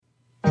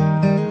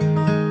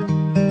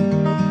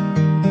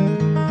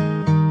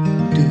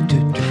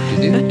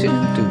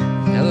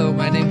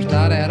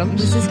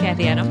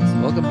the Adams.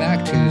 Welcome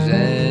back to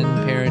Zen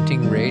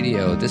Parenting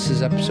Radio. This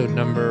is episode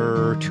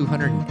number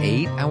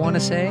 208, I want to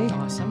say.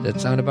 Awesome. Does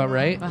that sound about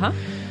right? Uh-huh.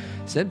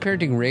 Zen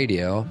Parenting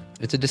Radio,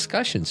 it's a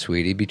discussion,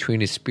 sweetie,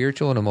 between a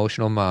spiritual and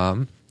emotional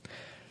mom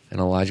and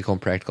a logical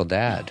and practical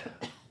dad.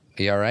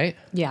 Are you all right?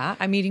 Yeah,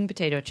 I'm eating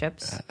potato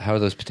chips. How are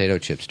those potato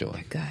chips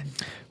doing? Good.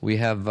 We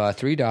have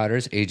 3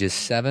 daughters, ages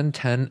 7,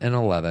 10, and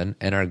 11,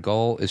 and our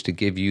goal is to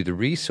give you the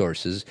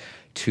resources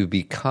to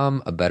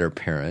become a better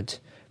parent,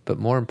 but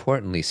more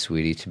importantly,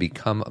 sweetie, to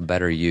become a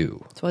better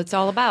you. That's what it's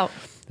all about.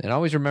 And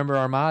always remember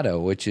our motto,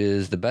 which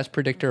is the best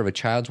predictor of a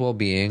child's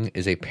well-being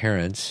is a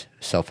parent's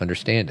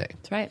self-understanding.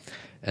 That's right.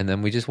 And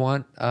then we just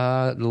want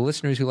the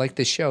listeners who like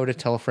this show to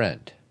tell a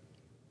friend.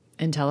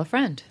 And tell a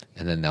friend.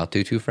 And then they'll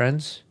do 2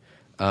 friends.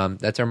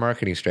 That's our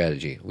marketing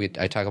strategy.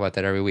 I talk about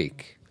that every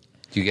week.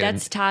 Do you get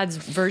That's Todd's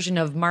version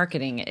of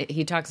marketing.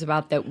 He talks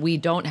about that we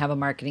don't have a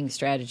marketing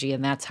strategy,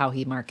 and that's how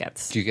he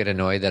markets. Do you get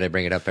annoyed that I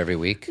bring it up every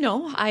week?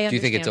 No, I understand. Do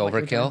you think it's what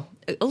you're overkill?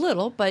 doing. A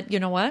little, but you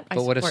know what?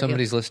 But what if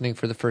somebody's listening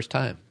for the first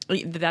time?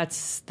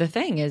 That's the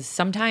thing is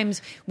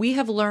sometimes we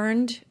have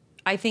learned,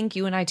 I think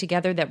you and I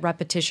together, that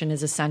repetition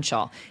is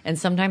essential. And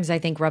sometimes I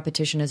think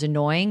repetition is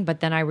annoying,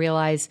 but then I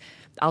realize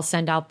I'll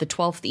send out the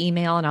 12th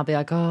email and I'll be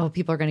like, oh,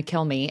 people are going to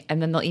kill me.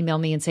 And then they'll email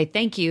me and say,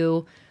 thank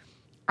you.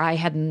 I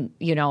hadn't,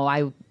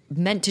 I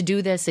meant to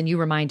do this and you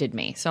reminded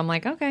me. So I'm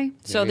like, okay.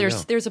 So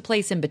there's a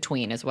place in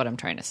between is what I'm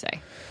trying to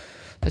say.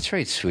 That's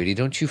right, sweetie.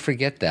 Don't you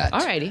forget that. All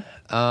righty.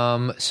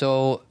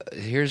 So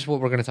here's what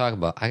we're going to talk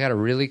about. I got a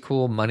really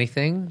cool money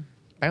thing.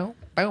 Okay.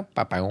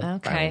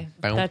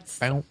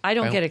 I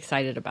don't get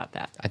excited about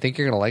that. I think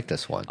you're going to like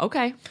this one.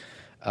 Okay.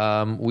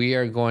 We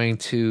are going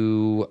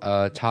to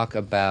talk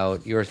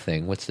about your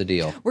thing. What's the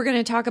deal? We're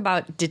going to talk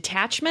about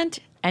detachment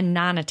and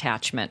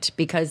non-attachment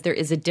because there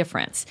is a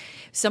difference.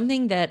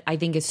 Something that I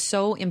think is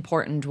so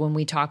important when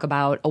we talk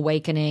about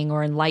awakening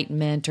or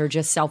enlightenment or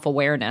just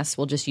self-awareness.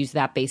 We'll just use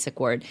that basic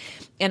word.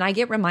 And I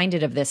get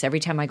reminded of this every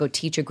time I go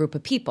teach a group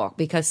of people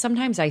because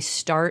sometimes I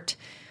start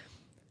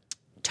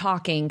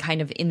talking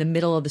kind of in the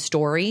middle of the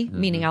story,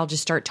 meaning I'll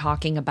just start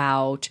talking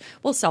about,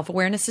 well,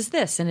 self-awareness is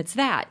this and it's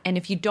that. And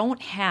if you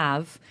don't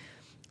have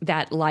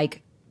that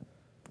like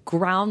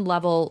ground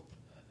level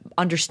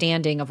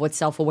understanding of what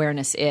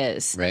self-awareness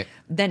is, right,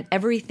 then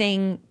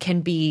everything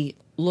can be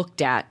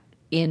looked at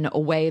in a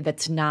way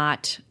that's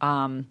not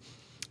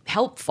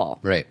helpful.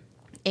 Right.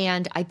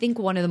 And I think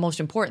one of the most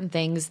important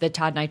things that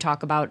Todd and I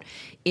talk about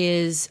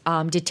is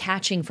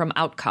detaching from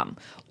outcome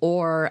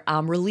or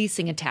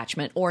releasing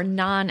attachment or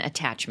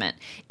non-attachment.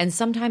 And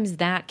sometimes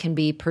that can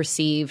be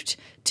perceived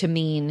to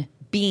mean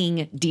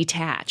being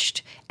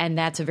detached. And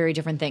that's a very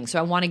different thing. So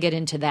I want to get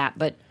into that,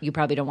 but you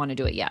probably don't want to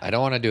do it yet. I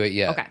don't want to do it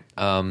yet.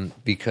 Okay.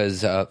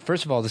 Because,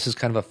 first of all, this is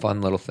kind of a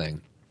fun little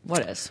thing.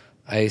 What is?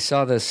 I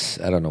saw this,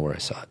 I don't know where I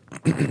saw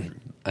it.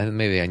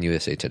 Maybe on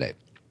USA Today.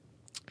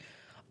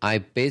 I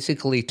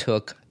basically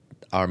took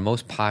our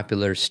most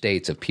popular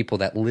states of people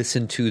that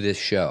listen to this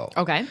show.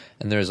 Okay.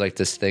 And there's like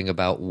this thing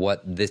about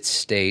what this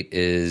state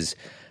is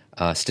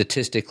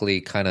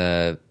statistically kind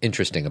of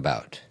interesting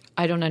about.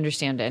 I don't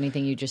understand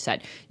anything you just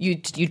said. You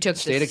took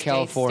State of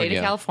California. State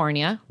of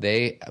California.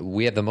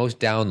 We have the most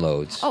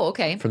downloads. Oh,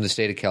 okay. From the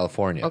state of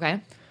California. Okay.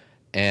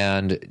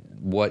 And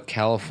what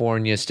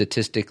California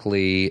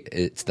statistically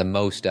it's the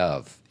most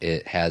of,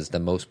 it has the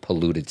most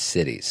polluted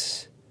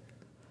cities.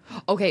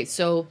 Okay,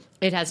 so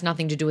it has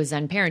nothing to do with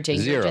Zen parenting.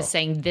 0. You're just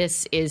saying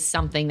this is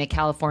something that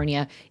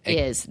California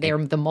is. They're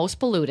the most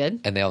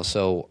polluted. And they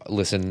also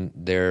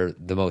they're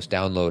the most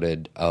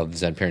downloaded of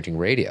Zen Parenting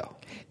Radio.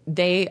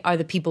 They are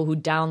the people who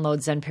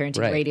download Zen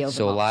Parenting Radio the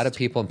So most. a lot of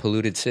people in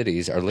polluted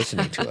cities are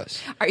listening to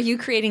us. Are you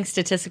creating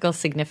statistical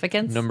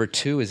significance? Number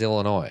 2 is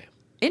Illinois.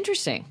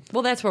 Interesting.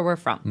 Well, that's where we're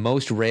from.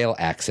 Most rail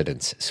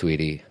accidents,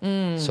 sweetie.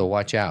 So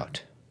watch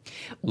out.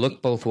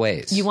 Look both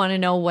ways. You want to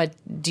know what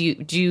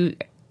did you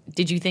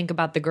think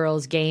about the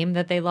girls' game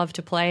that they love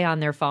to play on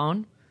their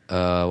phone?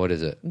 What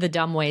is it? The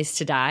Dumb Ways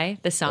to Die,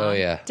 the song. Oh,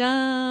 yeah.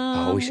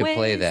 Dumb we should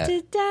play Ways that.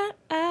 to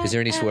Die. Is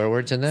there any swear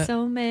words in that?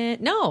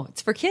 No,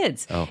 it's for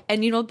kids. Oh.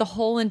 And you know what the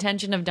whole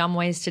intention of Dumb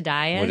Ways to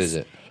Die is? What is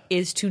it?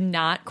 Is to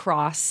not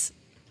cross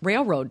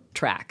railroad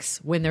tracks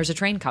when there's a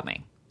train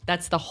coming.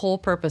 That's the whole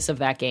purpose of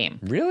that game.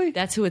 Really?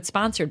 That's who it's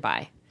sponsored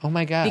by. Oh,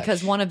 my gosh.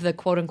 Because one of the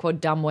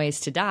quote-unquote dumb ways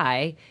to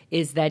die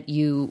is that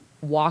you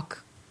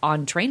walk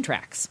on train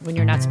tracks when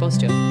you're not supposed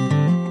to.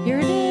 Here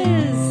it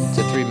is. It's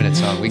a 3-minute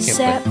song. We can't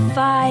Set play.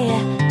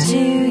 fire to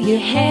your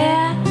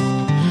hair.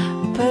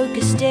 Poke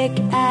a stick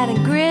at a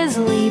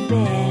grizzly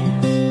bear.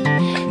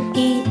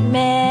 Eat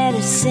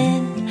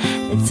medicine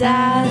that's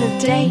out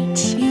of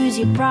date. Use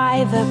your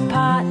private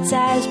parts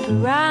as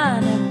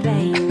piranha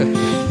bait.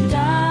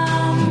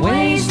 Dumb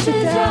ways to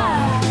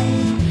die.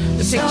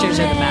 The pictures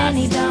are the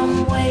best.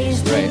 Dumb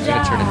ways to Right, I'm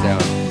going to turn it die.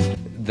 down.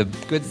 The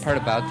good part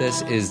about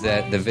this is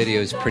that the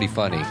video is pretty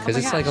funny because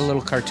it's like a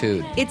little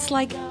cartoon. It's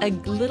like a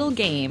little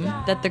game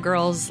that the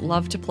girls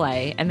love to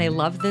play, and they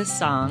love this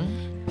song.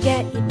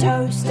 Get your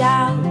toast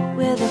out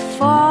with a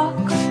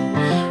fork.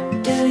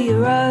 Do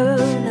your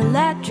own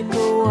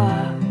electrical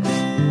work.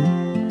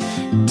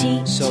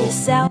 So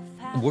yourself.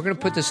 we're going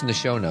to put this in the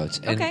show notes.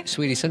 And, Okay.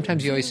 sweetie,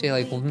 sometimes you always say,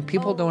 like, well,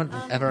 people don't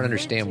ever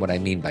understand what I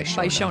mean by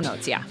show notes. By show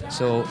notes, yeah.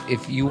 So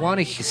if you want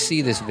to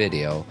see this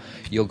video,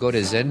 you'll go to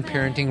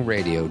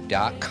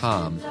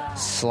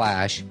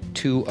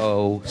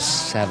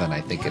zenparentingradio.com/207,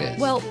 I think it is.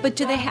 Well, but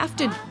do they have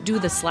to do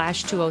the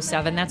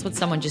 /207? That's what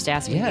someone just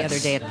asked me the Yes. other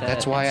day at the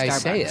That's why at I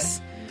say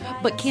Starbucks.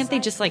 But can't they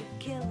just, like,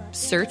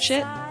 search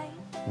it?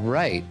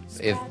 Right.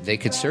 If they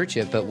could search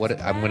it, but what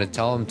I'm going to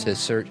tell them to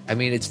search, I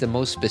mean, it's the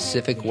most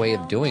specific way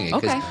of doing it.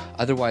 Because Okay.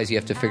 otherwise you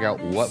have to figure out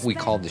what we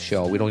called the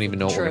show. We don't even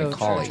know what we're going to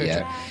call it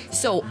yet.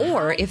 So,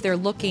 or if they're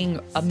looking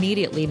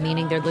immediately,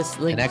 meaning they're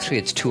listening. And actually,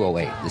 it's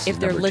 208. This if is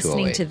they're number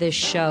listening 208. to this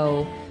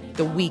show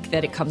the week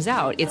that it comes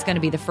out, it's going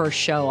to be the first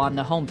show on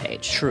the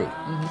homepage. True.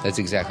 That's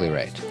exactly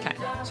right. Okay.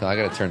 So I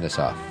got to turn this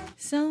off.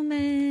 So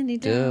many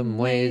Dumb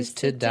ways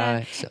to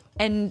die.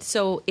 And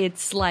so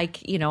it's like,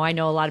 I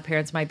know a lot of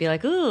parents might be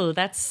like, ooh,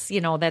 that's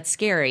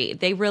scary.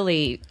 They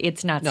really,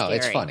 it's not No, scary.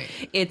 it's funny.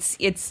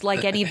 It's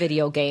like any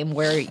video game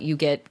where you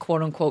get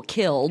quote unquote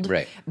killed.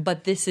 Right.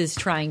 But this is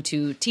trying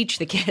to teach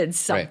the kids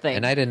something. Right.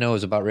 And I didn't know it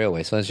was about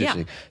railway, so that's Yeah.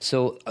 interesting.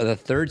 So the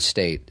third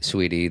state,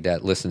 sweetie,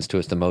 that listens to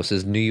us the most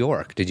is New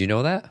York. Did you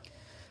know that?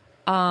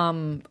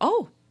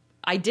 Oh,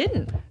 I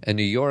didn't. And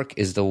New York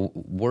is the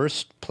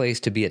worst place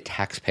to be a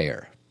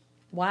taxpayer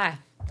Why?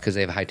 because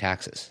they have high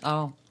taxes.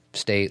 Oh.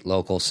 State,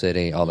 local,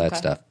 city, all that Okay.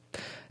 stuff.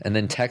 And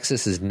then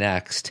Texas is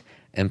next.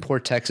 And poor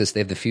Texas, they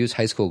have the fewest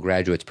high school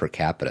graduates per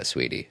capita,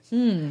 sweetie.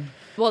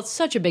 Well, it's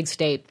such a big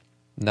state.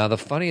 Now, the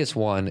funniest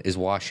one is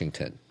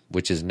Washington,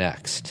 which is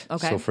next.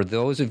 Okay. So for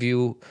those of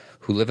you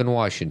who live in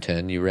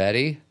Washington, you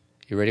ready?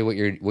 You ready what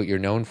you're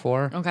known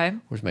for? Okay.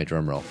 Where's my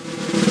drum roll?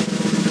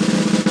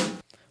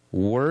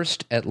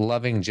 Worst at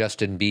loving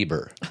Justin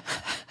Bieber.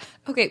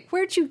 Okay,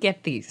 where'd you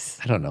get these?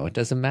 I don't know. It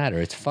doesn't matter.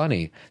 It's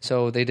funny.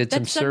 So they did That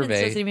some sentence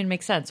survey. doesn't even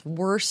make sense.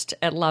 Worst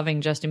at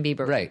loving Justin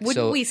Bieber. Right, Wouldn't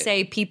so- we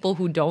say people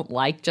who don't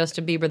like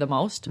Justin Bieber the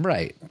most?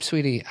 Right.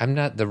 Sweetie, I'm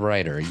not the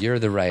writer. You're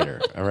the writer,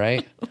 all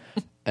right?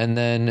 And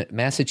then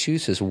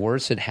Massachusetts,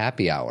 worst at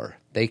happy hour.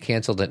 They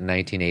canceled it in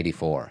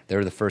 1984. They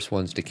were the first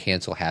ones to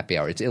cancel happy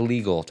hour. It's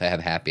illegal to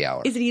have happy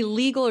hour. Is it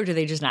illegal or do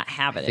they just not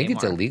have it I think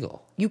anymore? it's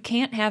illegal. You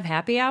can't have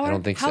happy hour? I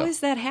don't think How so. is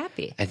that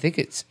happy? I think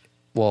it's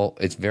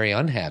very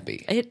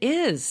unhappy. It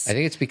is. I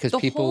think it's because the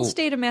people- whole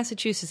state of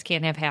Massachusetts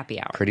can't have happy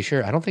hour. Pretty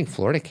sure. I don't think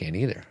Florida can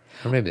either.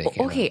 Or maybe they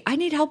can. Okay, I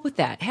need help with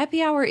that.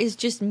 Happy hour is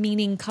just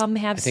meaning come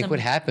have I think some. what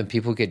happened,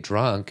 people get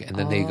drunk and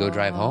then they go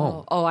drive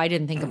home. Oh, I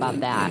didn't think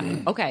about that.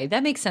 Okay,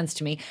 that makes sense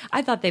to me.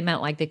 I thought they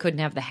meant like they couldn't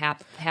have the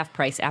half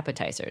price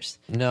appetizers.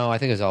 No, I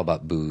think it's all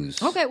about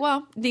booze. Okay,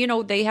 well,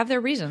 they have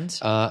their reasons.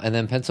 And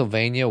then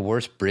Pennsylvania,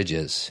 worst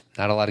bridges.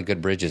 Not a lot of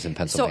good bridges in So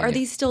Pennsylvania. are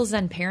these still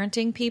Zen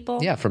parenting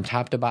people? Yeah, from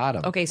top to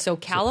bottom. Okay, so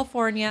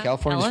California's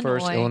California's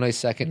first, Illinois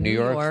second, New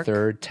York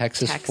third,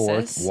 Texas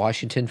fourth,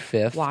 Washington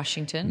fifth,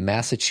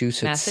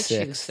 Massachusetts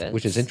sixth,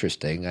 which is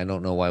interesting. I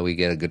don't know why we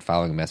get a good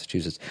following in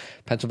Massachusetts.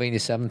 Pennsylvania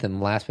seventh, and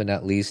last but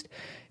not least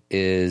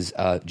is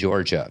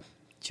Georgia.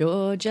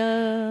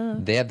 Georgia.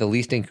 They have the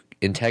least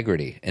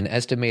integrity. An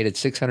estimated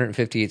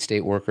 658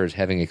 state workers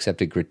having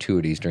accepted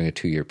gratuities during a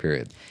 2-year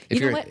period. If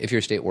You know what? if you're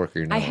a state worker,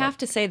 you're not I allowed. have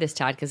to say this,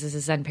 Todd, because this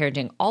is Zen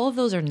parenting. All of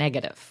those are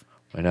negative.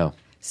 I know.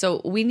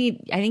 So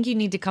I think you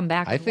need to come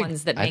back I with think-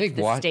 ones that I make think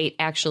the state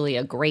actually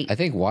a great. I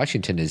think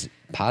Washington is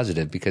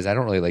positive because I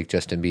don't really like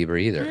Justin Bieber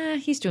either.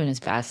 He's doing his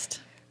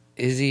best.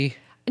 Is he?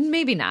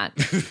 Maybe not,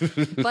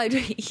 but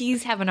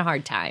he's having a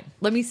hard time.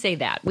 Let me say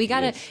that. We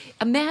got to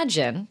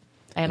imagine,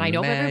 and I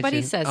know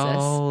everybody says this.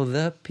 Oh,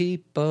 the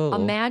people.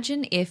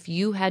 Imagine if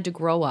you had to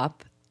grow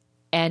up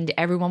and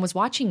everyone was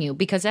watching you.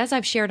 Because as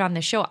I've shared on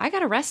the show, I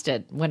got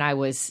arrested when I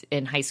was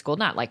in high school,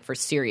 not like for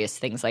serious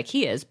things like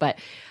he is, but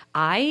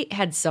I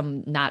had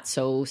some not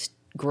so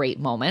great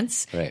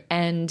moments. Right.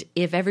 And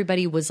if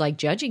everybody was like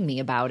judging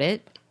me about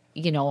it,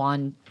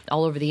 on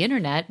all over the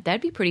internet,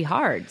 that'd be pretty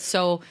hard.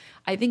 So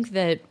I think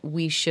that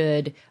we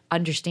should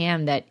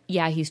understand that,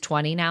 yeah, he's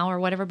 20 now or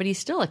whatever, but he's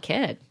still a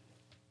kid.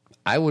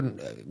 I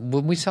wouldn't.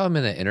 When we saw him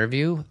in the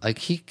interview, like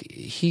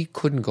he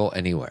couldn't go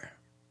anywhere.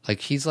 Like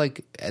he's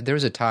like, there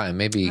was a time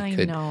maybe he I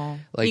could. know.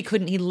 Like, He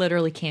couldn't, he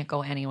literally can't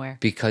go anywhere.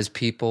 because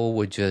people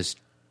would just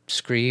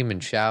scream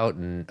and shout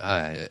and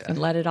And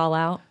let it all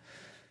out.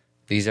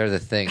 these are the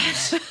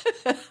things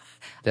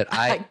that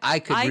I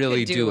could I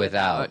really could do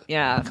without.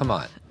 yeah. Come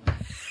on.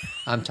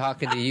 I'm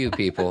talking to you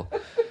people.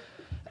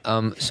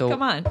 So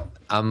Come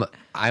on.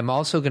 I'm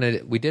also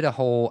we did a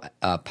whole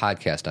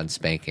podcast on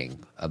spanking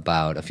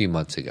about a few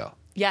months ago.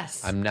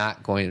 Yes. we're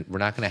not going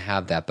to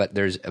have that, but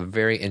there's a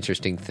very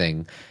interesting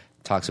thing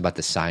talks about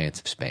the science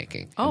of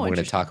spanking. Oh, and we're going to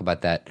interesting. talk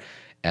about that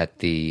at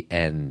the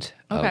end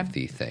of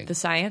the thing. The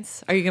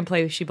science? Are you going to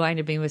play She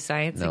Blinded Me with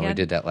Science No, again? we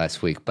did that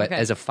last week. But Okay.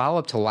 as a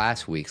follow-up to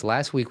last week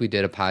we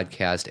did a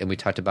podcast and we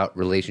talked about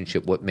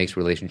what makes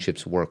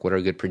relationships work. What are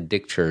good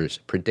predictors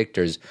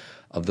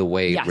of the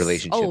way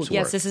relationships work. Oh,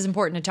 yes, this is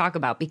important to talk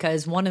about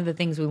because one of the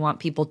things we want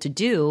people to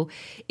do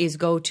is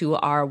go to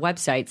our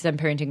website,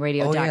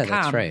 zenparentingradio.com. Oh, yeah,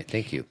 that's right.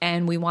 Thank you.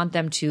 And we want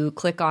them to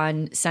click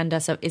on send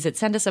us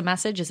a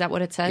message? Is that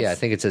what it says? Yeah, I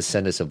think it says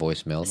send us a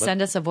voicemail.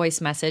 Send us a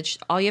voice message.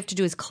 All you have to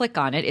do is click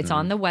on it. It's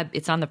on the web.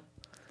 It's on the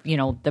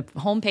the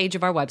homepage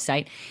of our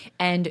website,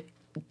 and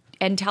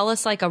tell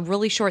us like a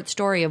really short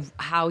story of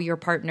how your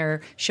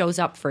partner shows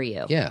up for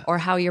you, or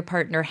how your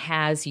partner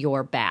has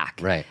your back,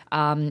 right?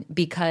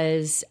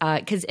 Because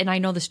and I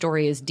know the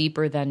story is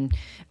deeper than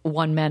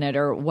 1 minute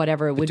or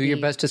whatever it would be. Do your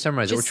best to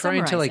summarize it. We're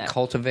trying to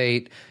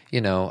cultivate.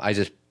 I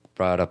just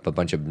brought up a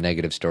bunch of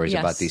negative stories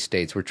about these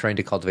states. We're trying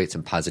to cultivate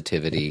some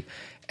positivity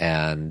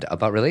and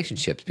about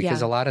relationships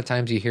because a lot of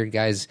times you hear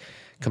guys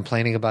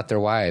complaining about their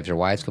wives or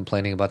wives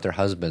complaining about their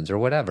husbands or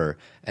whatever.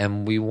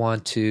 And we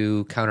want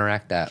to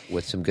counteract that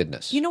with some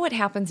goodness. You know what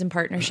happens in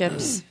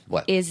partnerships?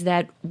 What? Is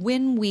that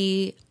when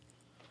we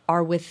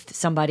are with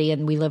somebody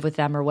and we live with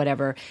them or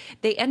whatever,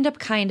 they end up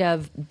kind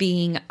of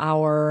being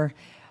our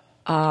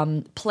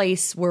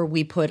place where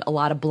we put a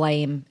lot of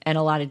blame and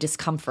a lot of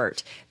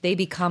discomfort. They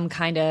become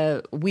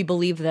we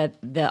believe that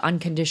the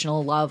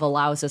unconditional love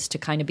allows us to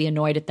kind of be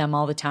annoyed at them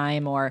all the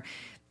time or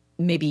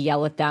maybe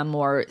yell at them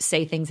or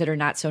say things that are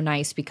not so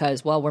nice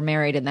because, well, we're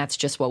married and that's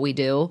just what we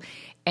do.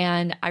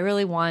 And I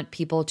really want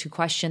people to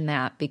question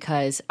that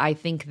because I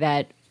think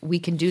that we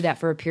can do that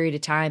for a period of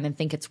time and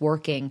think it's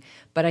working.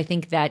 But I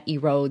think that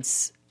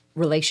erodes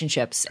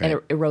relationships and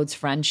it erodes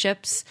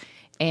friendships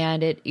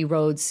and it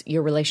erodes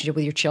your relationship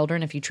with your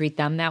children if you treat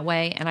them that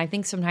way. And I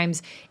think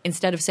sometimes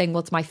instead of saying, well,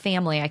 it's my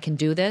family, I can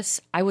do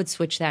this, I would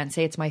switch that and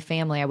say it's my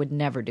family. I would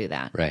never do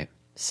that. Right.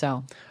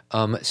 So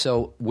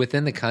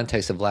within the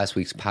context of last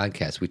week's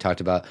podcast, we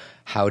talked about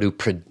how to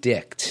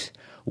predict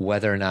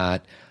whether or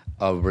not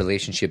a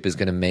relationship is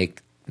going to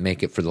make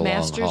it for the long haul.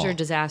 Masters or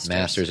disasters.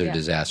 Masters or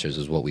disasters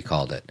is what we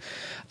called it.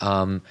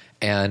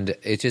 And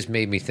it just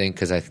made me think,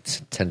 because I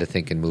tend to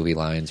think in movie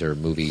lines or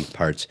movie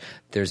parts,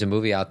 there's a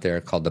movie out there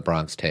called The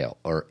Bronx Tale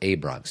or A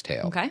Bronx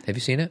Tale. Okay. Have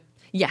you seen it?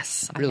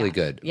 Yes. Really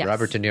good. Yes.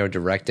 Robert De Niro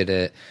directed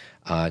it.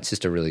 It's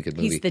just a really good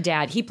movie. He's the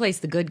dad. He plays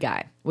the good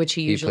guy, which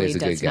he usually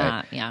does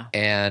not. Yeah.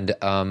 And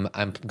I'm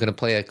going to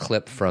play a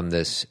clip from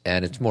this,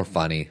 and it's more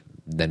funny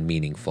than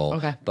meaningful.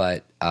 Okay.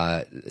 But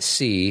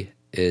C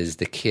is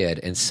the kid,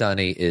 and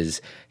Sonny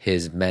is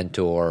his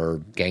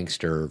mentor,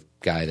 gangster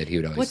guy that he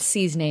would always. What's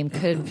C's name?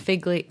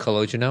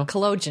 Cologino.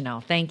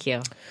 Cologino. Thank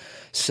you.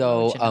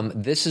 So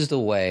this is the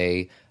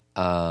way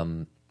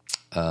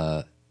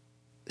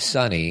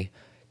Sonny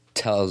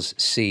tells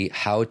C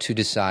how to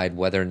decide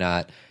whether or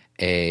not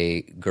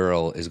a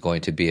girl is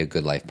going to be a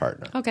good life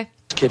partner. Okay.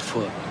 Kid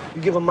for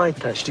you give her my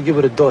test. You give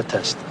her the door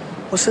test.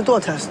 What's the door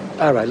test?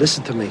 All right,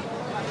 listen to me.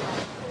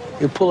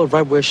 You pull her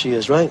right where she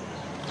is, right?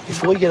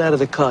 Before you get out of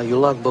the car, you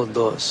lock both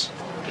doors.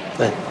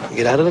 Then you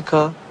get out of the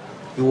car,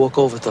 you walk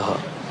over to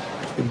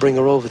her. You bring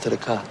her over to the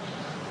car.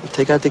 You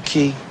take out the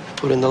key,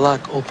 put in the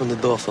lock, open the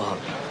door for her.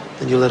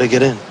 Then you let her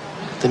get in.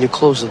 Then you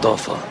close the door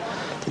for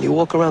her. Then you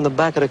walk around the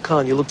back of the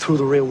car and you look through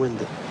the rear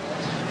window.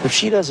 If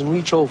she doesn't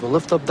reach over,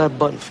 lift up that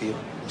button for you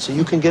so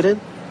you can get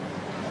in,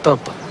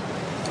 dump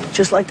her.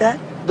 Just like that?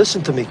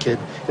 Listen to me, kid.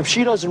 If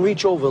she doesn't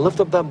reach over, lift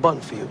up that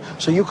button for you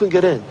so you can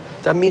get in.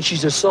 That means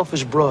she's a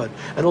selfish broad,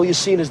 and all you're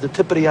seeing is the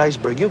tip of the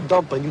iceberg. You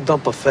dump her, and you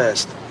dump her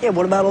fast. Yeah,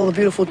 what about all the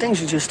beautiful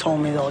things you just told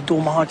me, though? Do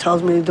what my heart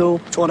tells me to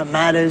do. It's all that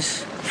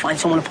matters. Find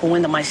someone to pull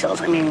into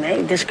myself. I mean,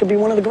 hey, this could be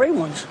one of the great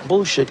ones.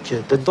 Bullshit,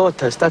 kid. The door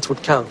test, that's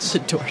what counts. The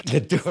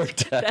door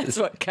test. That's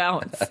what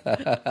counts.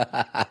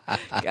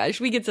 Gosh,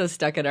 we get so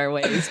stuck in our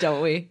ways,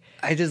 don't we?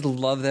 I just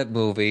love that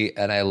movie,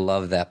 and I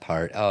love that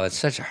part. Oh, it's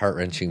such a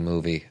heart-wrenching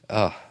movie.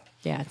 Oh.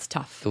 Yeah, it's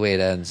tough. The way it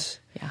ends.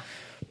 Yeah.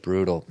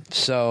 Brutal.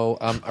 So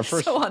our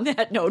first. So on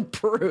that note,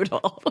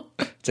 brutal.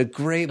 It's a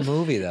great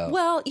movie, though.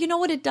 Well, you know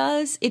what it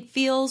does? It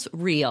feels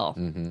real,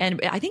 and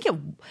I think it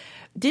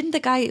didn't. The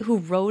guy who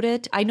wrote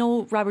it, I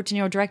know Robert De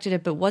Niro directed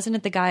it, but wasn't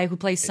it the guy who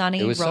plays Sonny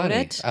It was wrote Sonny.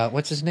 it?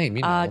 What's his name?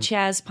 You know him.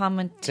 Chaz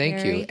Palminteri.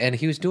 Thank you. And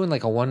he was doing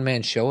like a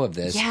one-man show of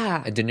this.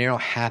 Yeah. And De Niro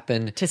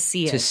happened to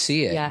see it. Yes.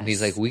 And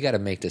he's like, we got to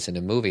make this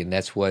into a movie, and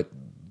that's what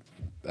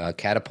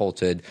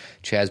catapulted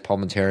Chaz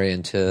Palminteri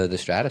into the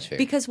stratosphere.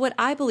 Because what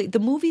I believe, the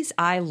movies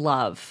I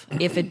love,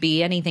 if it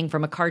be anything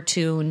from a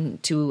cartoon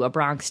to a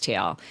Bronx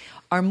Tale,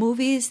 are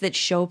movies that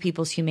show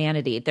people's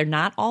humanity. They're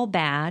not all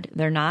bad.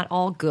 They're not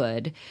all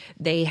good.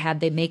 They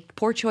make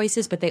poor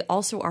choices, but they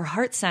also are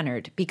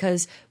heart-centered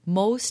because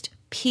most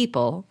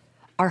people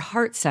are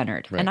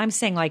heart-centered. Right. And I'm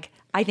saying, like,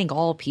 I think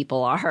all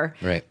people are.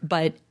 Right.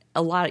 But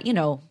a lot,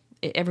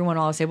 everyone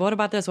will always say, what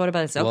about this? What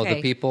about this? Okay. Well,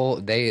 the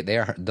people,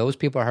 those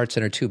people are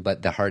heart-centered too,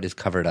 but the heart is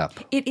covered up.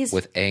 It is.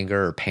 With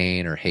anger or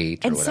pain or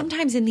hate and or whatever.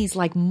 Sometimes in these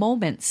like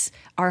moments,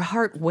 our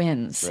heart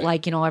wins. Right.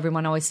 Like,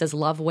 everyone always says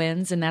love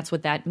wins, and that's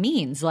what that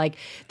means. Like,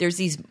 there's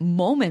these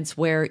moments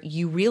where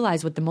you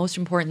realize what the most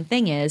important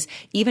thing is,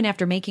 even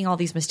after making all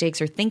these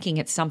mistakes or thinking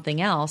it's something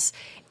else.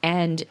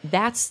 And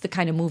that's the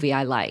kind of movie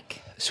I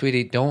like.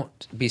 Sweetie,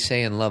 don't be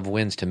saying love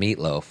wins to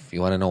Meatloaf. You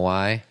want to know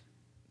why?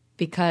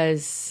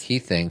 Because he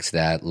thinks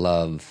that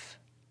love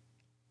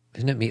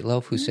Isn't it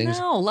Meatloaf who sings?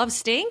 No, Love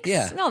Stinks?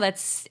 Yeah. No,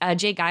 that's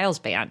Jay Giles'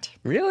 band.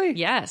 Really?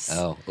 Yes.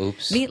 Oh,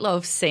 oops.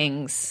 Meatloaf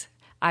sings,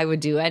 I would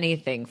do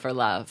anything for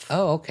love.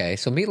 Oh, okay.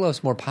 So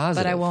Meatloaf's more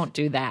positive. But I won't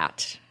do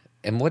that.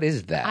 And what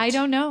is that? I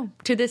don't know.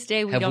 To this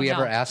day, we don't know. Have we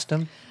ever asked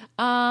him?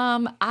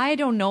 I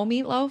don't know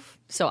Meatloaf,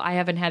 so I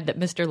haven't had that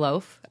Mr.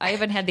 Loaf. I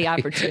haven't had the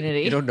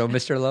opportunity. You don't know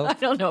Mr. I Loaf?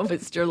 don't know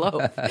Mr.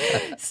 Loaf.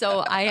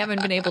 So I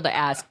haven't been able to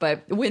ask.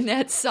 But when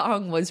that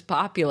song was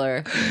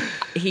popular,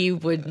 he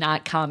would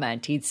not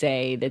comment. He'd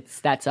say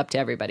that's up to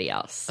everybody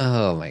else.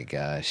 Oh, my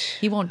gosh.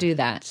 He won't do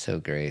that. So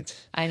great.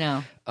 I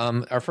know.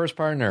 Our first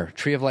partner,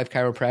 Tree of Life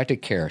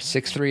Chiropractic Care,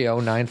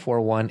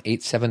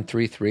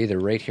 630-941-8733. They're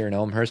right here in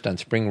Elmhurst on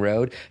Spring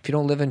Road. If you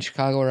don't live in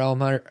Chicago or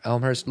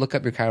Elmhurst, look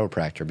up your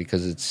chiropractor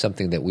because it's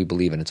something that we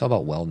believe in. It's all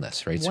about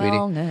wellness, right, sweetie?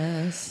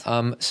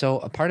 Wellness. So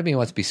a part of me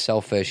wants to be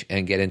selfish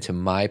and get into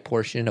my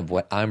portion of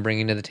what I'm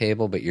bringing to the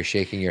table, but you're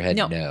shaking your head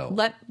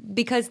no.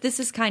 Because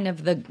this is kind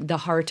of the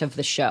heart of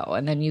the show,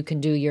 and then you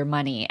can do your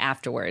money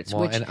afterwards.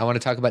 Well, and I want to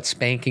talk about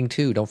spanking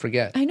too. Don't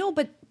forget. I know,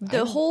 but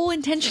the whole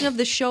intention of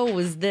the show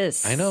was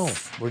this. I know.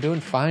 We're doing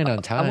fine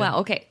on time.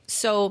 Well, okay.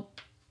 So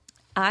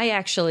I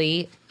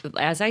actually,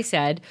 as I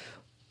said,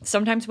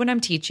 sometimes when I'm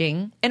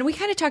teaching, and we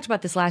kind of talked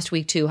about this last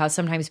week too, how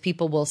sometimes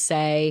people will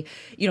say,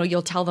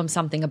 you'll tell them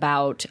something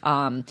about,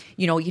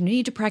 you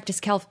need to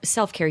practice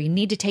self-care. You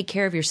need to take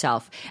care of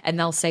yourself. And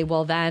they'll say,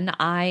 well, then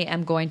I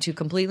am going to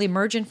completely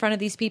merge in front of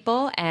these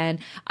people and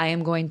I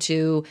am going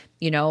to,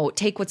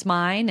 take what's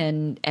mine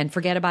and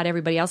forget about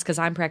everybody else because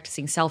I'm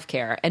practicing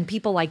self-care. And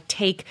people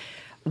take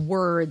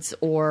words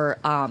or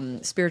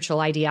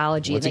spiritual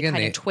ideology Once and they again,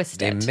 kind of twist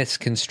it. They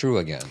misconstrue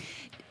again.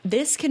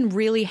 This can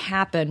really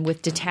happen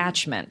with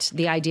detachment,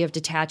 the idea of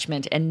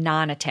detachment and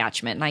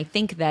non-attachment. And I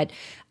think that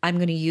I'm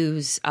going to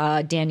use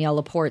Danielle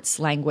Laporte's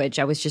language.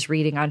 I was just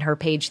reading on her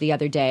page the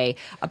other day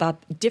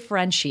about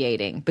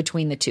differentiating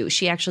between the two.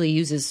 She actually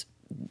uses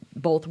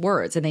both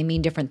words and they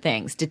mean different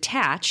things,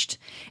 detached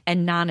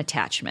and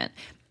non-attachment.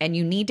 And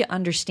you need to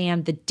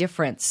understand the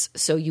difference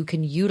so you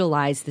can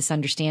utilize this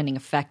understanding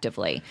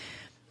effectively.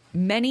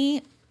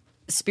 Many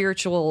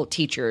spiritual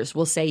teachers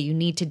will say you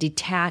need to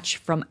detach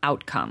from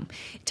outcome.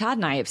 Todd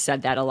and I have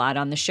said that a lot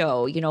on the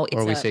show.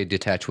 Or we say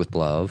detach with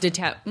love.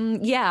 Right?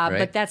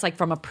 But that's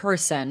from a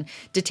person.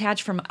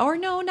 Detach from, or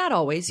no, not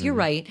always. You're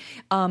right.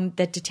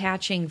 That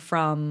detaching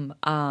from,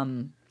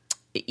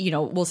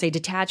 we'll say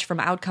detach from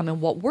outcome.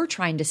 And what we're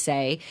trying to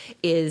say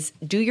is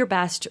do your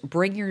best,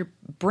 bring your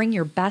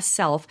best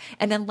self,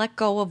 and then let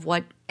go of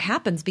what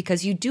happens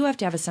because you do have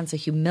to have a sense of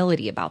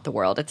humility about the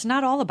world. It's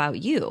not all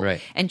about you. Right.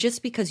 And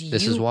just because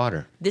This is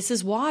water.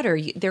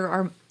 There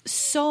are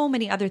so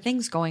many other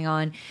things going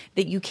on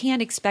that you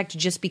can't expect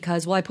just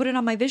because, I put it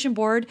on my vision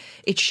board,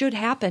 it should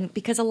happen,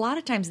 because a lot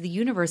of times the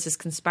universe is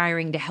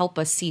conspiring to help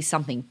us see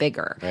something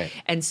bigger. Right.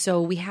 And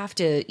so we have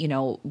to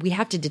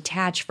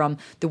detach from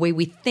the way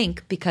we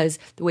think, because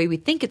the way we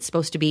think it's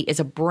supposed to be is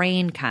a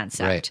brain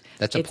concept. Right.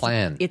 That's a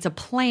plan. It's a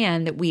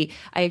plan that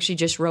I actually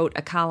just wrote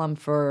a column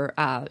for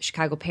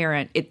Chicago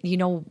Parent. You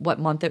know what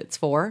month it's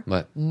for?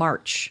 What?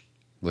 March.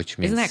 Which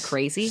means Isn't that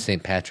crazy?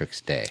 St. Patrick's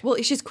Day. Well,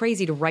 it's just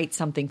crazy to write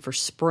something for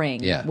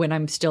spring when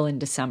I'm still in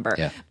December.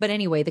 Yeah. But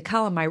anyway, the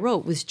column I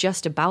wrote was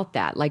just about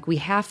that. We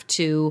have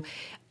to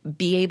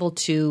be able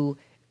to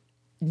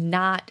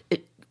not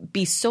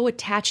be so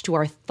attached to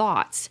our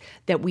thoughts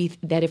that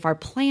if our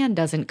plan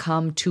doesn't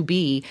come to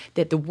be,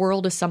 that the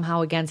world is somehow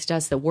against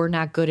us, that we're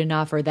not good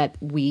enough, or that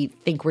we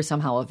think we're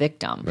somehow a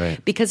victim.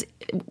 Right. Because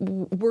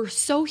we're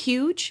so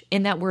huge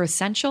in that we're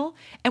essential,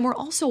 and we're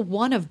also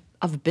one of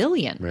a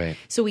billion. Right.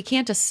 So we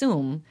can't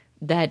assume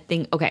that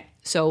thing. Okay,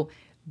 so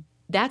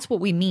that's what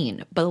we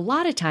mean. But a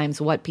lot of times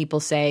what people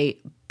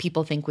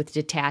think with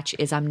detach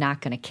is I'm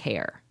not going to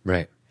care.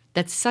 Right.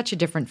 That's such a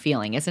different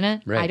feeling, isn't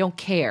it? Right. I don't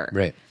care.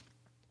 Right.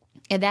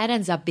 And that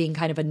ends up being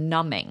kind of a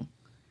numbing.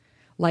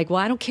 I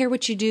don't care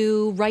what you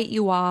do, write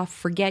you off,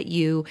 forget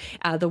you.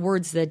 The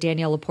words that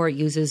Danielle Laporte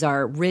uses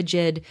are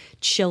rigid,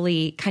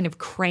 chilly, kind of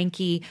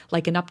cranky,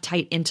 like an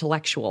uptight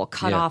intellectual,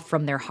 cut off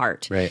from their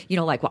heart. Right.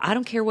 I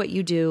don't care what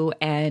you do.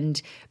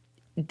 And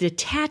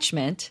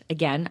detachment,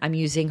 again, I'm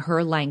using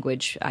her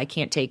language. I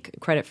can't take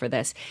credit for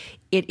this.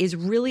 It is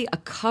really a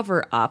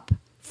cover up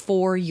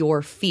for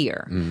your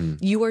fear.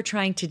 Mm-hmm. You are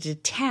trying to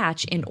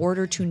detach in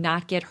order to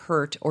not get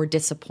hurt or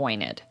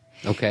disappointed.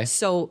 Okay.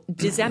 So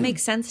does that make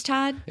sense,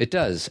 Todd? It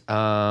does.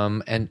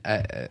 And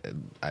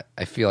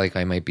I feel like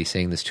I might be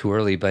saying this too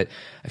early, but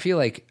I feel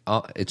like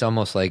it's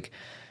almost like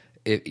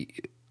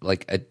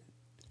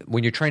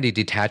when you're trying to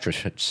detach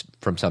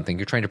from something,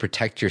 you're trying to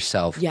protect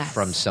yourself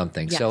from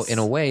something. Yes. So in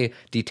a way,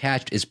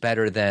 detached is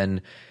better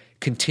than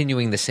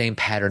continuing the same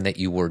pattern that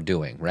you were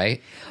doing,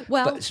 right?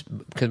 Well,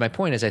 because my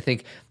point is, I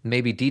think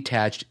maybe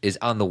detached is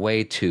on the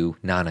way to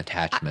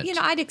non-attachment.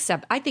 I'd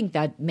accept. I think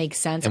that makes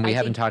sense. And we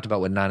haven't talked about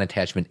what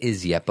non-attachment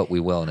is yet, but we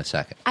will in a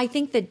second. I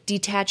think that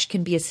detached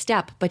can be a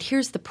step, but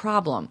here's the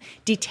problem.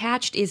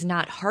 Detached is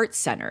not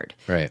heart-centered.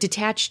 Right.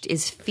 Detached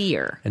is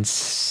fear. And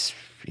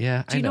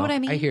Yeah, Do you know what I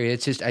mean? I hear you.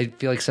 It's just I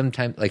feel like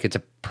sometimes like it's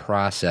a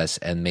process,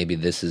 and maybe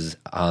this is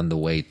on the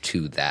way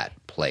to that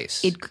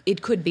place.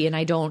 It could be, and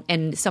I don't.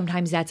 And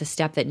sometimes that's a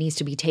step that needs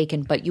to be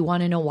taken. But you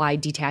want to know why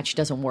detached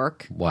doesn't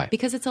work? Why?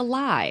 Because it's a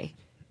lie.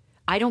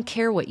 I don't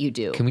care what you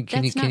do. Can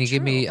you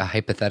give me a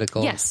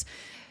hypothetical? Yes.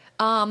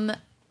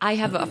 I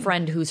have a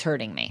friend who's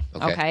hurting me.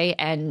 Okay.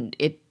 And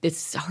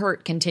this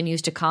hurt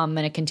continues to come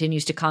and it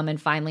continues to come.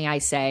 And finally I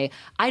say,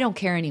 I don't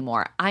care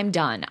anymore. I'm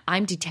done.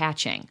 I'm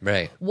detaching.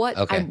 Right.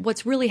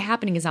 What's really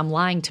happening is I'm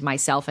lying to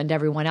myself and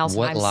everyone else.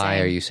 What lie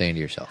are you saying to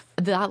yourself?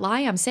 The lie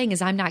I'm saying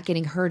is I'm not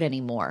getting hurt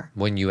anymore.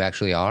 When you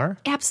actually are?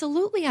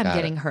 Absolutely. I'm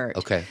getting hurt.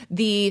 Okay.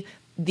 The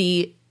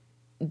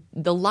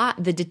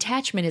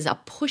detachment is a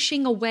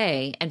pushing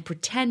away and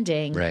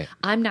pretending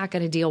I'm not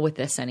going to deal with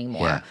this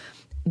anymore. Yeah.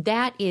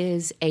 That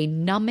is a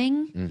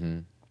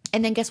numbing.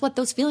 And then guess what?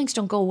 Those feelings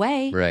don't go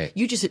away. Right.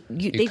 They just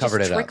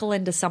trickle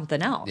into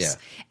something else. Yeah.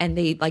 And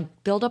they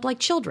like build up like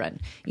children.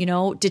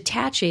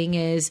 Detaching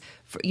is,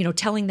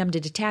 telling them to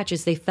detach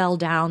is they fell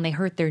down, they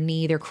hurt their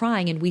knee, they're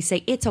crying. And we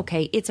say, it's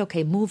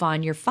okay, move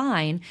on, you're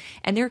fine.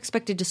 And they're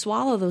expected to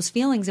swallow those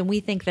feelings. And we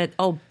think that,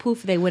 oh,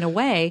 poof, they went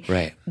away.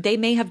 Right. They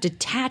may have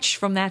detached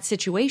from that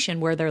situation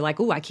where they're like,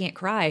 oh, I can't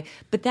cry.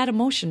 But that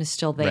emotion is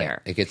still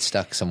there. Right. It gets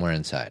stuck somewhere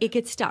inside. It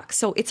gets stuck.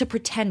 So it's a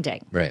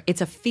pretending. Right.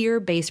 It's a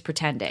fear-based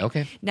pretending.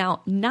 Okay.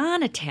 Now,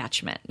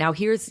 non-attachment. Now,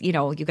 here's, you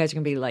guys are going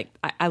to be like,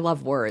 I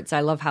love words.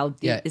 I love how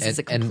this is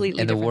a completely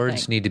and the different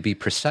words thing. need to be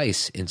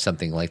precise in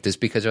something like this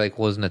because they're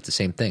like, well, isn't it the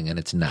same thing? And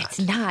it's not. It's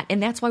not.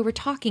 And that's why we're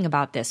talking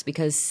about this,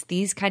 because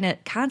these kind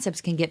of concepts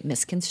can get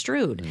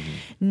misconstrued.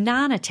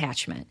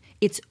 Non-attachment.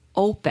 It's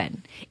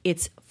open.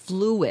 It's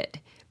fluid.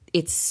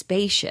 It's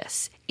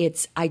spacious.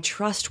 It's I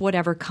trust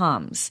whatever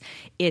comes.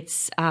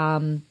 It's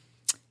I'm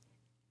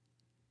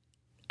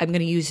going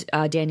to use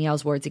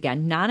Danielle's words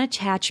again.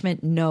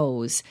 Non-attachment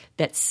knows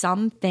that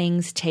some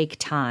things take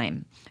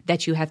time,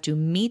 that you have to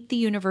meet the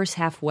universe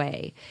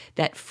halfway,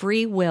 that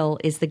free will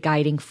is the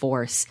guiding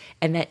force,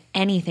 and that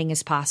anything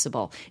is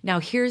possible. Now,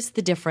 here's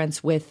the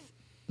difference with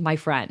my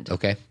friend.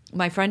 Okay.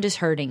 My friend is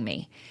hurting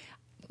me.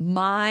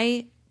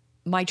 My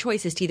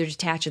choice is to either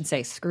detach and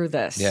say, screw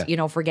this,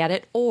 forget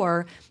it,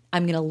 or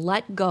I'm going to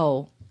let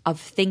go of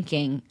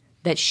thinking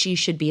that she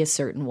should be a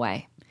certain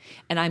way.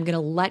 And I'm going to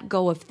let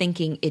go of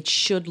thinking it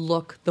should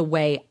look the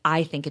way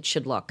I think it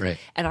should look. Right.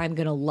 And I'm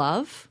going to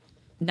love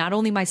not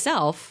only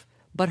myself,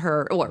 but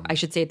her, or I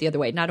should say it the other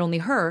way, not only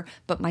her,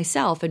 but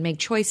myself, and make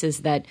choices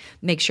that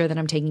make sure that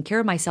I'm taking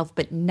care of myself,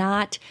 but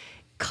not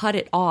cut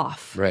it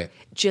off. Right.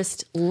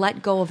 Just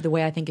let go of the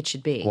way I think it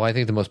should be. Well, I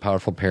think the most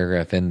powerful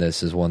paragraph in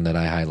this is one that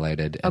I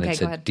highlighted. And Okay, it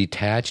go said ahead.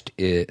 detached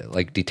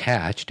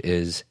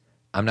is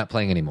I'm not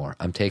playing anymore.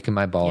 I'm taking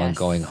my ball and Yes.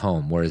 going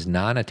home. Whereas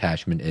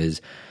non-attachment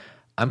is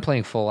I'm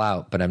playing full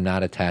out, but I'm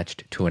not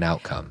attached to an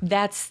outcome.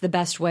 That's the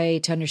best way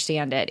to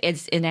understand it.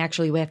 And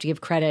actually, we have to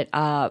give credit.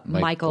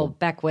 Michael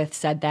Beckwith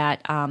said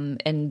that.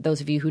 And those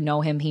of you who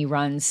know him, he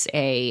runs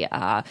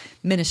a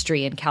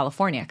ministry in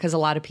California, because a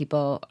lot of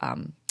people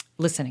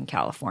listen in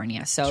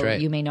California. So That's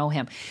right. you may know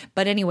him.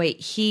 But anyway,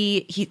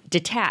 he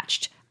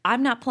detached.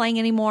 I'm not playing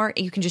anymore.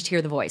 You can just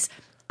hear the voice.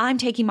 I'm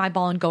taking my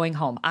ball and going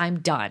home. I'm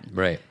done.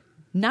 Right.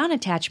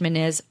 Non-attachment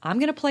is I'm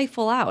going to play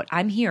full out.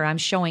 I'm here. I'm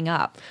showing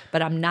up,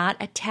 but I'm not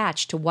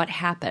attached to what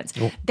happens.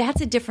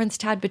 That's a difference,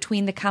 Todd,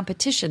 between the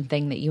competition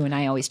thing that you and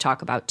I always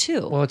talk about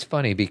too. Well, it's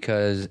funny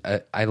because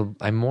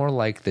I'm more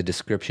like the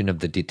description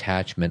of the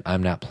detachment.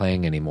 I'm not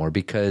playing anymore,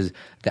 because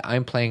the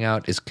I'm playing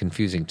out is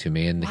confusing to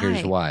me, and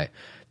here's why.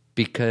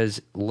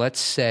 Because let's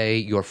say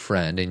your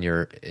friend in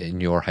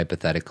your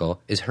hypothetical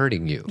is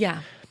hurting you. Yeah.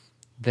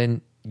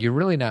 Then you're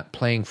really not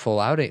playing full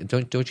out.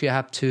 Don't you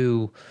have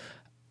to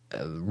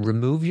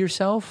remove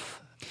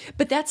yourself?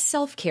 But that's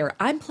self-care.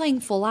 I'm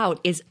playing full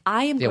out is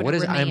I am going what to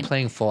does remain. I'm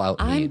playing full out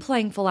mean? I'm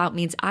playing full out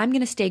means I'm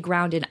going to stay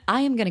grounded.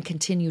 I am going to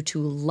continue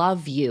to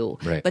love you.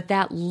 Right. But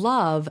that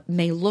love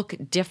may look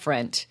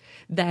different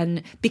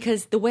than,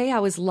 because the way I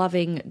was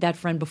loving that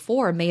friend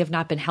before may have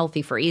not been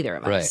healthy for either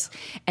of us.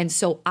 And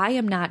so I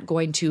am not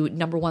going to,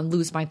 number one,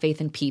 lose my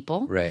faith in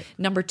people. Right.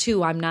 Number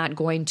two, I'm not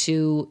going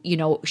to,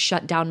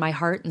 shut down my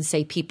heart and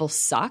say people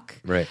suck.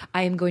 Right.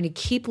 I am going to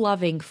keep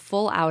loving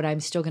full out.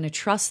 I'm still going to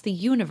trust the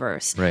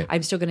universe. Right.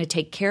 I'm still going to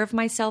take care of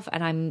myself,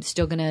 and I'm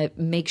still going to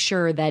make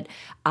sure that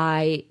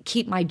I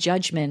keep my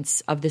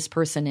judgments of this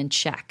person in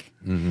check.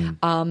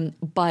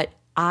 But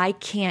I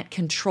can't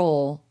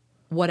control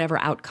whatever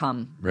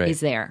outcome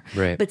is there.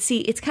 Right. But see,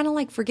 it's kind of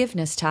like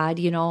forgiveness, Todd.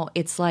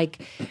 It's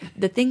like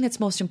the thing that's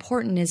most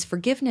important is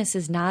forgiveness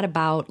is not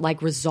about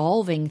like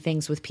resolving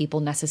things with people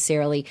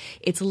necessarily.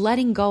 It's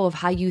letting go of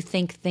how you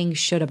think things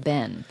should have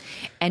been.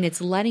 And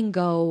it's letting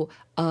go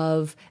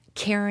of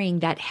carrying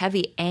that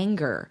heavy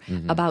anger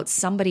about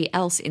somebody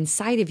else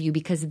inside of you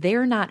because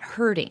they're not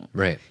hurting.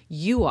 Right.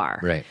 You are.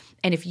 Right.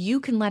 And if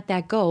you can let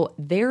that go,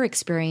 their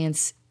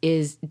experience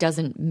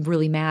doesn't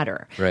really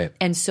matter. Right.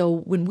 And so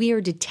when we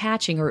are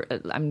detaching, or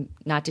I'm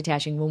not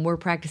detaching, when we're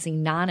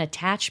practicing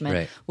non-attachment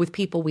Right. with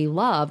people we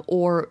love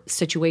or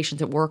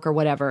situations at work or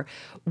whatever,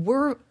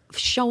 we're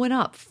showing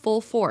up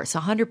full force,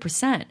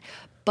 100%.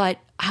 But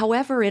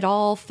however it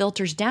all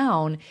filters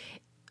down,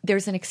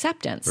 there's an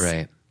acceptance.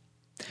 Right.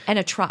 And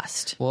a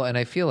trust. Well, and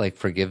I feel like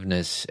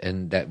forgiveness,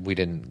 and that we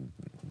didn't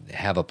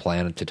have a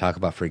plan to talk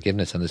about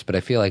forgiveness on this, but I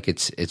feel like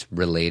it's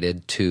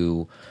related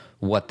to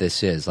what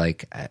this is.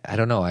 Like, I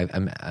don't know.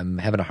 I'm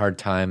having a hard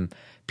time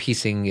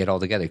piecing it all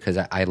together, because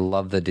I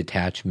love the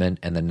detachment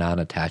and the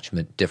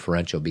non-attachment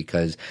differential,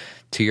 because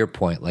to your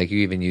point, like you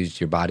even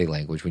used your body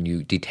language, when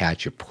you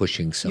detach, you're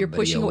pushing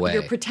somebody away.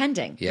 You're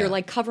pretending. Yeah. You're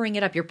like covering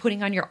it up. You're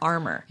putting on your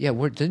armor. Yeah,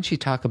 didn't she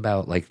talk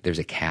about like there's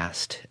a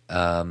cast? What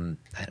am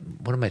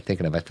I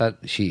thinking of? I thought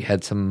she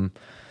had some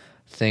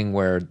thing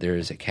where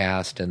there's a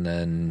cast, and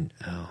then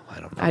I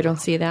don't know. I don't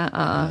see that.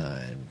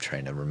 I'm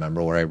trying to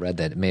remember where I read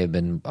that. It may have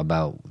been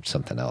about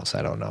something else.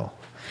 I don't know.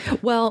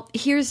 Well,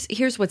 here's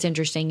what's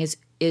interesting is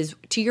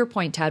to your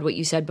point, Todd, what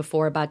you said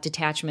before about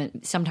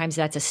detachment. Sometimes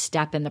that's a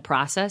step in the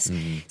process.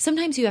 Mm-hmm.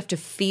 Sometimes you have to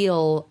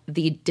feel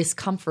the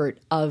discomfort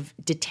of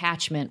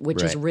detachment,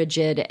 which is Right.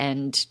 rigid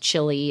and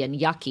chilly and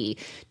yucky,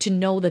 to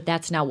know that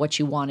that's not what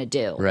you want to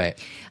do. Right.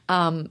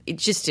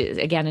 It's just,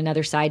 again,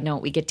 another side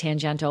note, we get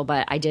tangential,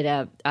 but I did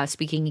a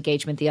speaking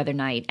engagement the other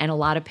night, and a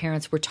lot of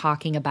parents were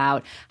talking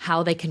about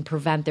how they can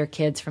prevent their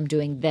kids from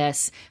doing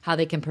this, how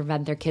they can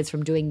prevent their kids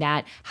from doing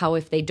that, how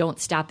if they don't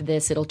stop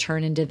this, it'll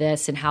turn into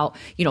this, and how,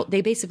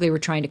 they basically were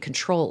trying to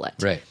control it.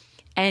 Right.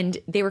 And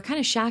they were kind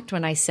of shocked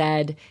when I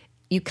said,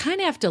 you kind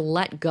of have to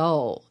let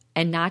go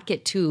and not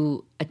get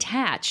too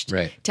attached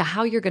Right. to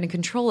how you're going to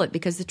control it,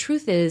 because the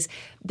truth is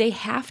they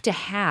have to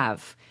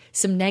have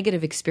some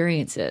negative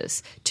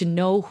experiences to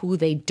know who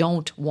they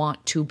don't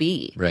want to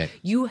be. Right.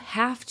 You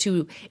have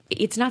to,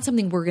 it's not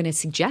something we're going to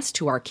suggest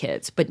to our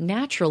kids, but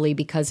naturally,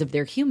 because of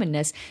their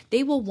humanness,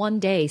 they will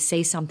one day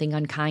say something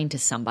unkind to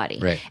somebody.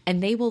 Right.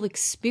 And they will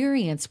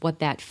experience what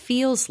that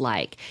feels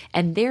like,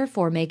 and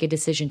therefore make a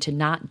decision to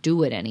not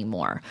do it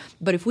anymore.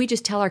 But if we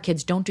just tell our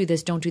kids, don't do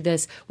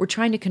this, we're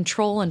trying to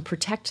control and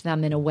protect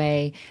them in a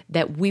way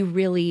that we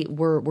really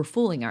we're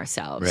fooling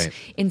ourselves. Right.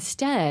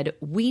 Instead,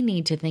 we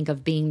need to think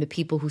of being the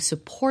people who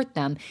support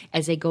them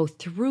as they go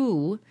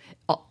through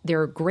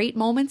their great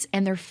moments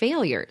and their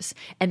failures,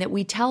 and that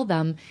we tell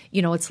them,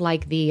 it's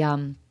like the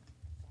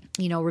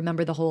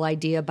remember the whole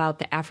idea about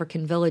the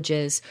African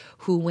villages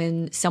who,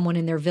 when someone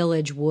in their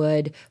village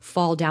would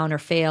fall down or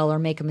fail or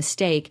make a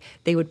mistake,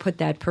 they would put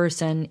that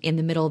person in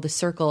the middle of the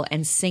circle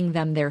and sing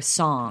them their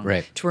song.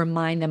 Right. To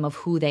remind them of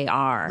who they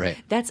are. Right.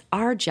 That's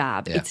our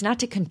job. Yeah. It's not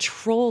to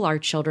control our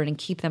children and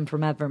keep them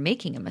from ever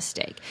making a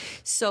mistake.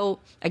 So,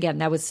 again,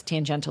 that was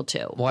tangential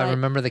too. Well, I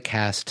remember the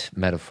cast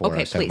metaphor. Okay, I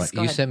was talking please, about.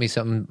 go You ahead. sent me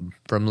something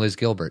from Liz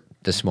Gilbert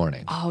this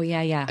morning. Oh,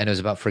 yeah. And it was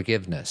about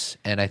forgiveness.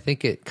 And I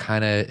think it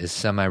kind of is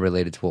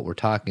semi-related to what we're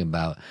talking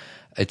about.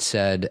 It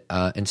said,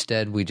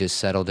 instead, we just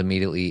settled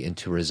immediately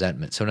into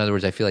resentment. So in other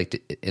words, I feel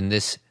like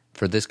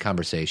for this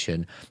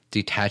conversation,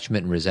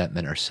 detachment and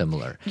resentment are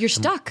similar. You're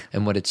stuck.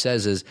 And what it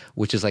says is,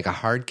 which is like a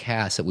hard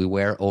cast that we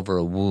wear over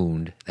a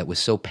wound that was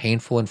so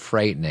painful and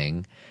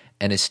frightening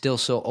and is still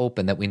so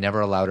open that we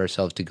never allowed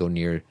ourselves to go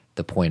near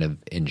the point of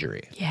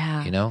injury.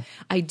 Yeah.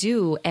 I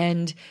do.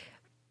 And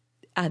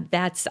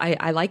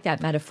I like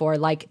that metaphor.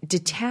 Like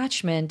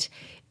detachment,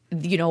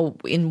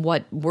 in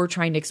what we're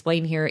trying to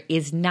explain here,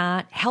 is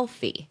not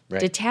healthy. Right.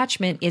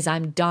 Detachment is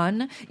I'm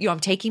done. I'm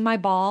taking my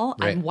ball,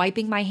 Right. I'm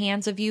wiping my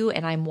hands of you,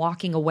 and I'm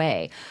walking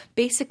away.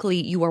 Basically,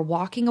 you are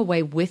walking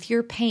away with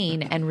your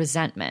pain and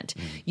resentment.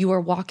 You are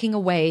walking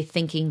away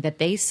thinking that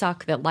they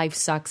suck, that life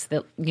sucks,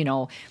 that,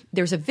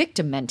 there's a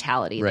victim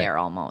mentality Right. there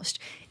almost.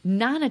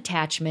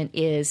 Non-attachment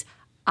is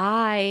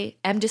I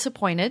am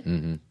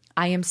disappointed.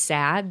 I am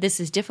sad. This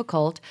is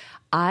difficult.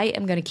 I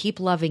am going to keep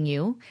loving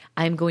you.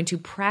 I'm going to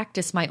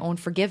practice my own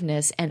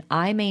forgiveness, and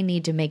I may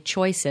need to make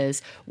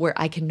choices where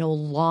I can no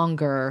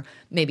longer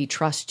maybe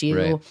trust you,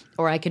 Right.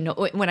 or I can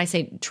when I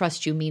say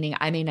trust you, meaning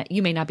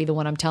you may not be the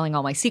one I'm telling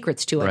all my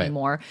secrets to Right.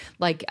 anymore.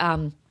 Like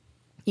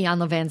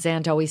Jan Van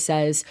Zandt always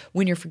says,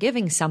 when you're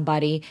forgiving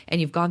somebody and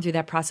you've gone through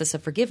that process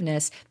of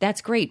forgiveness, that's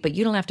great, but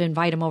you don't have to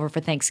invite them over for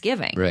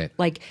Thanksgiving. Right.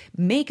 Like,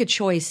 make a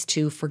choice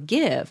to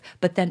forgive,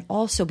 but then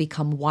also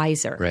become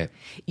wiser. Right.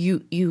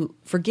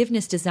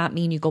 Forgiveness does not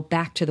mean you go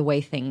back to the way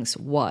things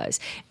were.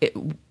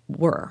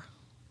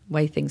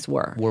 Way things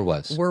were.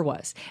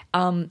 Was.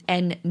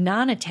 And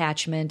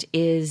non-attachment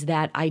is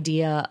that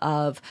idea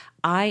of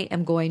I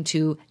am going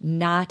to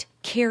not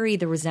carry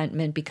the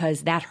resentment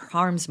because that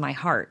harms my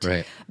heart.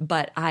 Right.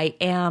 But I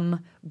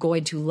am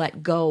going to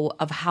let go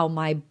of how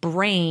my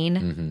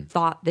brain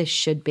thought this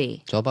should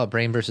be. It's all about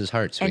brain versus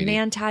heart, sweetie. And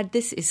man, Todd,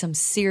 this is some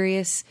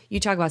serious, you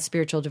talk about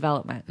spiritual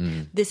development.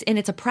 And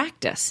it's a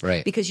practice.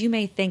 Right. Because you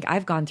may think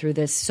I've gone through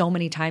this so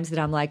many times that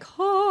I'm like,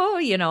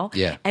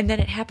 Yeah. and then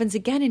it happens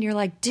again and you're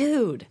like,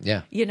 dude,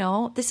 Yeah.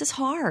 this is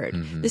hard.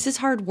 This is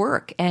hard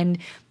work. And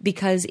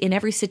because in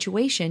every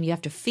situation you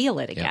have to feel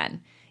it again.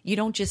 You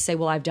don't just say,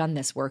 well, I've done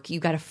this work. You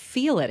got to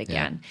feel it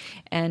again.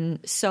 And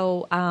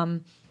so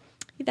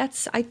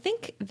I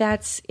think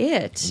that's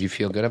it. You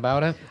feel good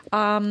about it?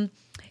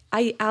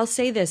 I'll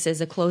say this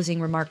as a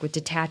closing remark with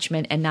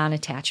detachment and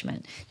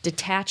non-attachment.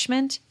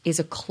 Detachment is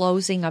a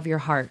closing of your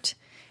heart.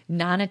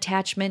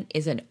 Non-attachment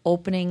is an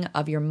opening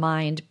of your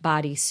mind,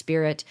 body,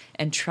 spirit,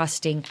 and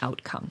trusting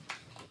outcome.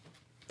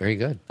 Very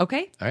good.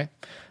 Okay. All right.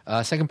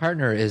 Second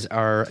partner is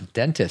our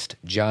dentist,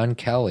 John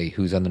Kelly,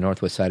 who's on the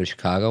northwest side of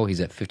Chicago. He's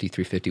at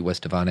 5350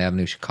 West Devon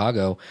Avenue,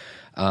 Chicago.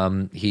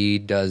 He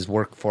does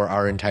work for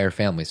our entire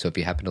family. So if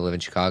you happen to live in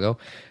Chicago,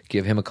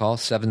 give him a call,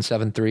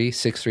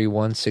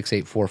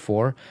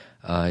 773-631-6844.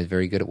 He's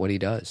very good at what he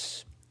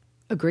does.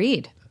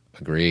 Agreed.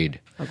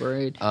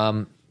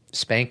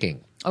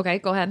 Spanking. Okay,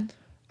 go ahead.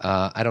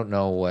 I don't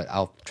know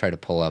I'll try to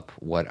pull up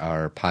what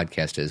our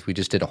podcast is. We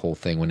just did a whole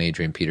thing when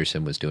Adrian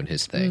Peterson was doing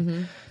his thing.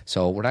 Mm-hmm.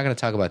 So we're not going to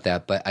talk about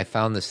that, but I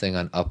found this thing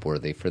on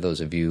Upworthy. For those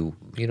of you,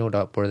 you know what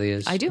Upworthy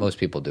is? I do. Most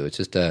people do. It's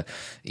just a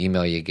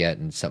email you get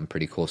and something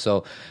pretty cool.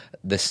 So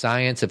the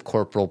science of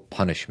corporal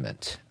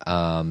punishment.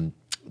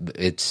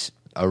 It's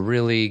a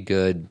really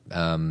good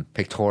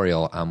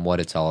pictorial on what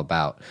it's all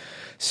about.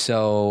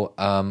 So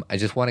I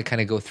just want to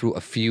kind of go through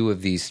a few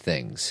of these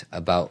things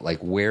about like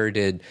where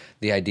did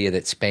the idea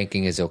that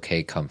spanking is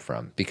okay come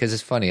from? Because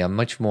it's funny, I'm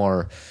much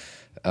more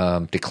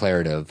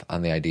declarative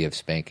on the idea of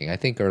spanking. I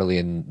think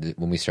early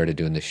when we started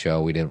doing the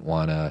show, we didn't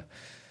want to.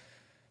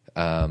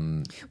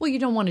 Well, you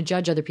don't want to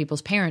judge other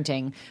people's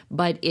parenting,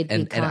 but it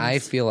becomes... And I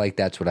feel like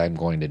that's what I'm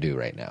going to do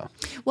right now.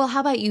 Well, how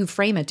about you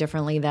frame it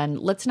differently then?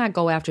 Let's not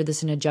go after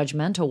this in a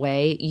judgmental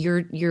way.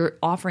 You're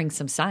offering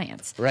some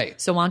science. Right.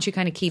 So why don't you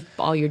kind of keep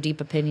all your deep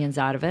opinions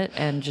out of it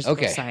and just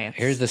go science?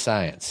 Here's the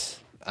science.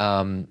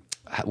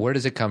 Where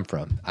does it come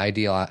from?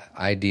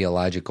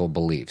 Ideological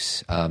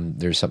beliefs.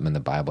 There's something in the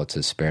Bible that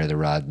says spare the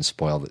rod and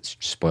spoil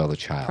the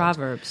child.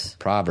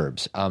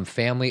 Proverbs.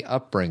 Family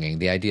upbringing.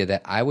 The idea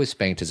that I was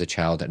spanked as a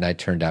child and I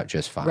turned out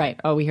just fine. Right.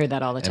 Oh, we hear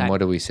that all the time. And what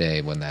do we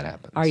say when that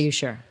happens? Are you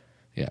sure?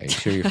 Yeah, are you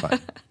sure you're fine?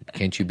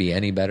 Can't you be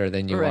any better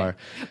than you are?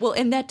 Well,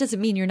 and that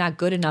doesn't mean you're not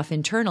good enough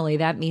internally.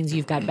 That means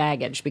you've got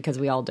baggage, because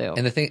we all do.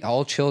 And the thing,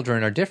 all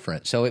children are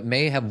different. So it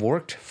may have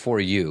worked for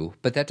you,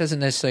 but that doesn't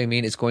necessarily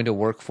mean it's going to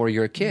work for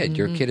your kid. Mm-hmm.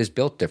 Your kid is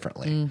built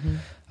differently.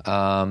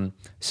 Mm-hmm.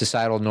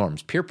 Societal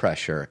norms, peer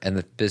pressure,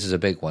 and this is a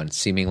big one,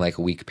 seeming like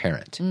a weak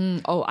parent.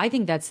 I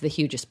think that's the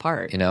hugest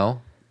part. You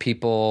know,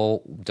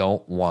 people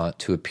don't want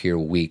to appear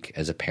weak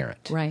as a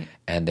parent. Right.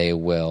 And they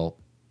will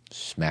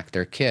smack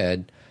their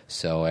kid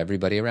so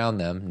everybody around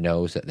them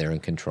knows that they're in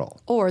control.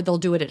 Or they'll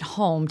do it at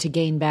home to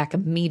gain back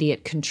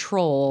immediate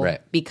control, right,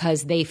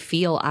 because they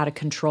feel out of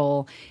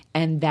control,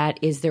 and that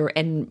is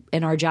and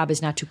our job is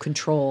not to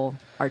control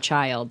our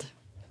child.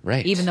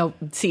 Right. Even though,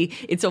 see,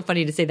 it's so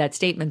funny to say that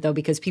statement, though,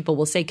 because people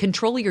will say,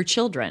 control your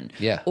children.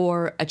 Yeah.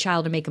 Or a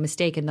child will make a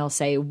mistake and they'll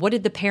say, what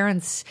did the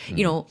parents,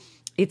 you know,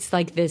 it's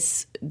like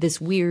this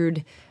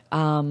weird,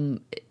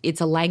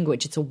 it's a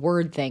language, it's a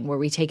word thing where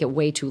we take it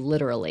way too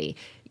literally.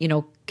 You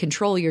know,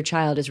 control your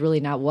child is really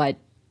not what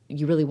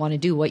you really want to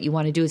do. What you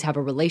want to do is have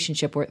a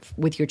relationship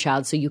with your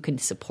child so you can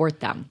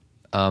support them.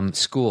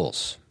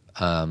 Schools.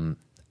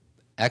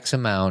 X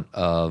amount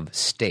of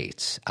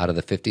states out of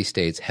the 50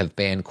 states have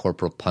banned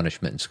corporal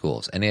punishment in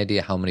schools. Any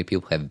idea how many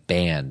people have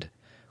banned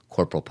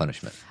corporal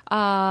punishment?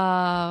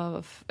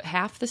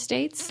 Half the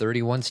states?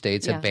 31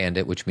 states have banned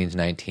it, which means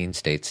 19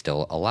 states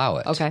still allow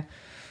it. Okay.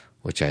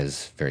 Which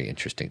is very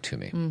interesting to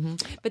me. Mm-hmm.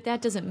 But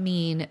that doesn't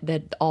mean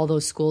that all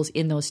those schools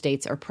in those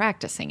states are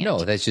practicing it. No,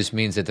 that just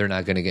means that they're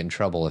not going to get in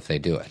trouble if they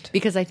do it.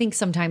 Because I think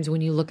sometimes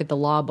when you look at the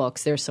law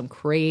books, there's some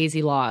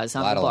crazy laws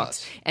on the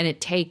books. And it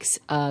takes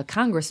a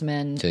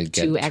congressman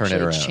to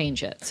actually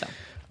change it.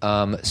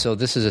 So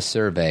this is a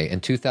survey. In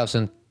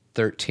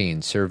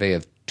 2013, survey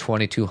of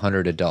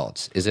 2,200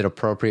 adults. Is it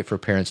appropriate for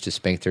parents to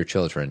spank their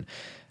children?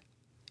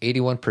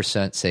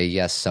 81% say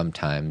yes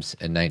sometimes,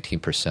 and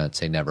 19%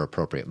 say never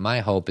appropriate.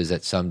 My hope is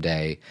that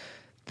someday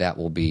that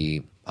will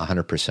be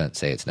 100%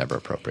 say it's never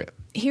appropriate.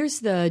 Here's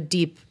the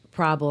deep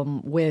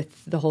problem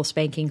with the whole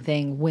spanking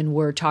thing when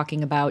we're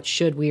talking about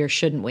should we or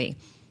shouldn't we,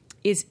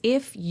 is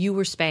if you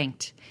were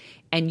spanked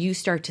and you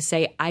start to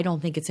say, I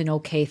don't think it's an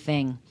okay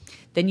thing,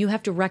 then you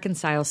have to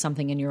reconcile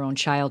something in your own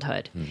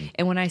childhood. Mm-hmm.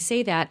 And when I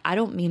say that, I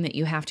don't mean that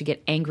you have to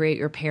get angry at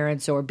your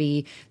parents or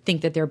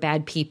think that they're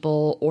bad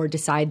people or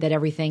decide that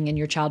everything in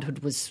your childhood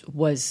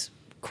was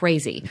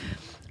crazy.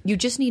 You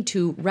just need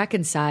to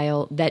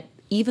reconcile that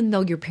even though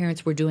your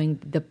parents were doing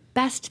the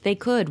best they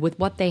could with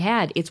what they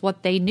had, it's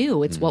what they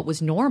knew, it's what was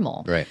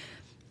normal. Right.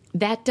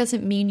 That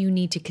doesn't mean you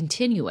need to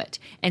continue it.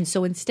 And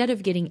so instead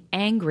of getting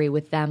angry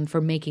with them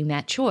for making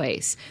that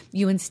choice,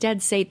 you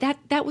instead say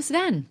that was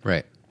then.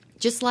 Right.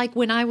 Just like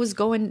when I was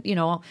going, you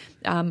know,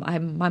 my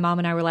mom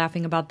and I were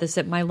laughing about this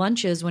at my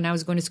lunches when I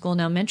was going to school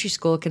in elementary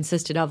school. It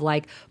consisted of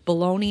like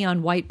bologna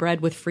on white bread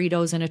with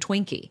Fritos and a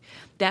Twinkie.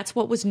 That's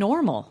what was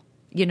normal,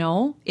 you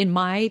know, in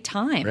my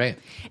time. Right.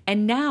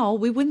 And now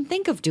we wouldn't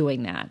think of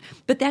doing that.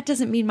 But that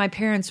doesn't mean my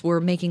parents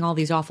were making all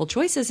these awful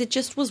choices. It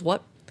just was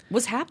what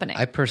was happening.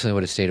 I personally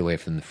would have stayed away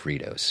from the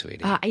Fritos,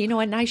 sweetie.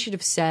 And I should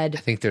have said I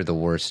think they're the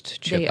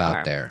worst chip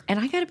out there. And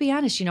I got to be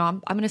honest,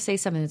 I'm going to say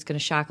something that's going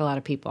to shock a lot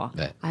of people.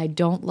 Right. I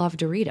don't love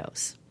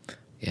Doritos.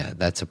 Yeah,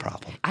 that's a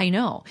problem. I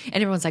know. And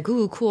everyone's like,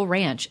 ooh, Cool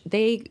Ranch.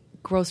 They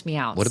gross me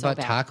out. What so about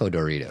bad. Taco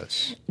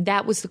Doritos?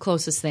 That was the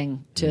closest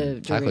thing to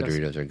Doritos. Taco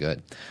Doritos are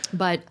good.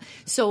 But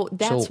so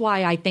that's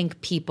why I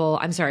think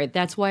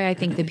that's why I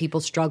think that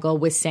people struggle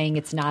with saying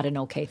it's not an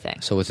okay thing.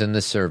 So within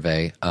this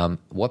survey,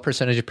 what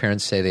percentage of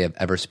parents say they have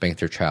ever spanked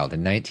their child?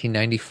 In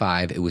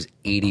 1995, it was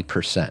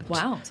 80%.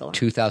 Wow, that's a lot.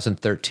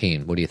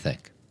 2013, what do you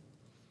think?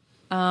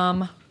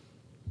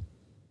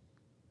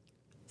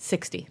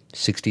 60.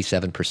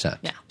 67%.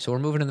 Yeah. So we're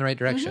moving in the right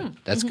direction.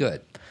 That's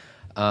good.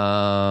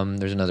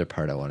 There's another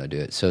part I want to do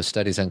it. So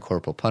studies on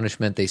corporal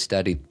punishment. They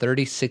studied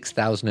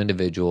 36,000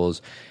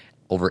 individuals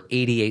over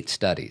 88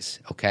 studies.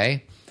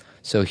 Okay.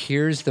 So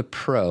here's the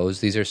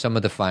pros. These are some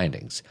of the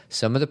findings.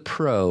 Some of the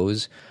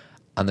pros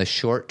on the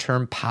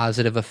short-term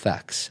positive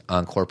effects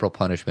on corporal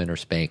punishment or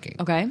spanking.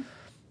 Okay.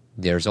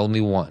 There's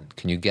only one.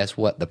 Can you guess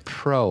what the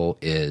pro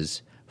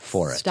is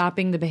for it?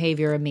 Stopping the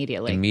behavior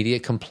immediately.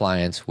 Immediate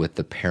compliance with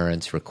the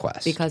parent's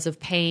request. Because of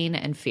pain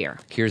and fear.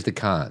 Here's the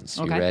cons.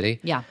 Okay. You ready?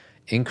 Yeah.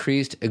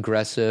 Increased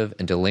aggressive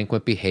and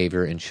delinquent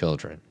behavior in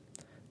children,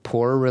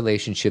 poorer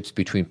relationships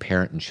between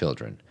parent and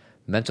children,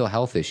 mental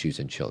health issues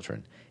in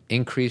children,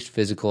 increased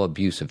physical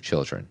abuse of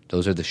children.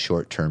 Those are the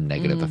short-term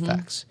negative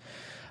effects.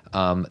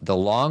 The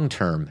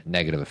long-term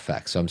negative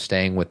effects. So I'm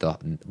staying with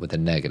the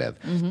negative.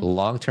 The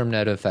long-term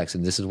negative effects,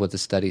 and this is what the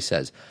study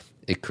says.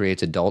 It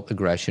creates adult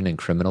aggression and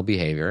criminal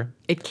behavior.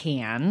 It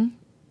can.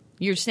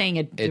 You're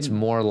saying It's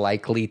more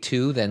likely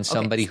to than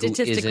somebody who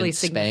statistically isn't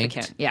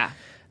significant. spanked. Yeah.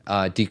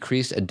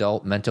 Decreased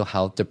adult mental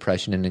health,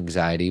 depression, and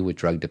anxiety with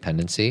drug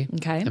dependency.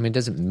 Okay. I mean, it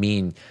doesn't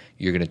mean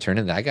you're going to turn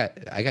into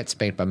that. I got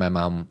spanked by my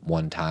mom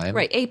one time.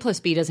 Right. A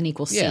plus B doesn't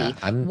equal C. Yeah,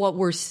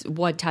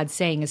 what Todd's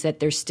saying is that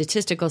there's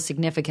statistical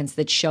significance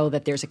that show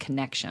that there's a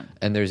connection.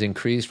 And there's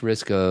increased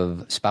risk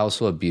of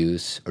spousal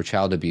abuse or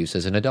child abuse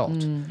as an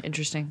adult.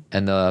 Interesting.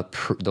 And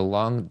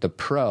the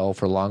pro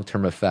for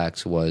long-term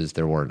effects was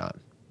there were none.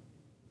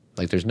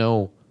 Like there's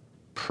no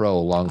pro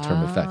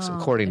long-term effects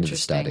according to the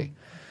study. interesting.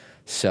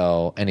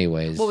 So,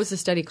 anyways, What was the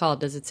study called?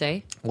 Does it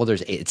say? well,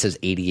 it says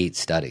 88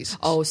 studies.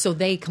 Oh, so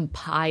they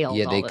compiled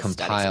Yeah, all they the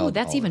compiled studies. Oh,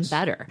 that's all even this.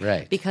 better.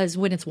 Right. Because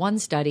when it's one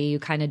study, you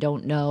kind of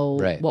don't know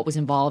Right. what was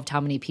involved,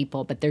 how many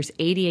people, but there's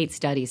 88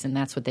 studies, and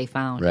that's what they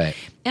found. Right.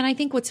 And I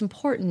think what's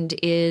important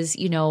is,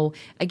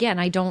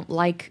 again,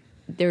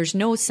 there's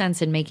no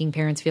sense in making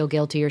parents feel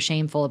guilty or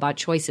shameful about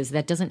choices.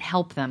 That doesn't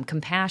help them.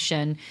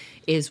 Compassion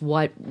is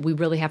what we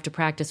really have to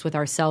practice with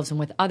ourselves and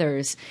with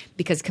others,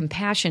 because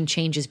compassion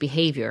changes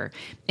behavior.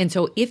 And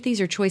so if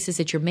these are choices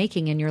that you're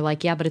making and you're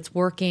like, yeah, but it's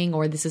working,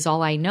 or this is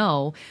all I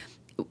know,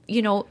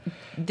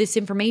 this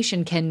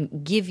information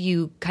can give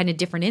you kind of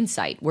different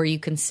insight where you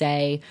can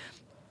say,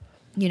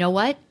 you know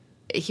what?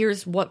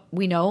 Here's what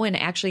we know, and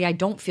actually I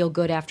don't feel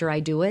good after I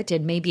do it,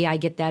 and maybe I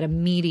get that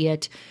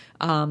immediate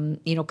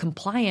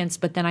compliance,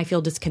 but then I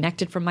feel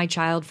disconnected from my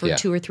child for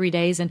 2 or 3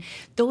 days. And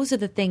those are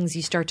the things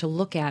you start to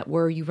look at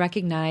where you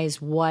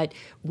recognize what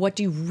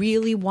do you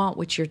really want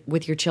with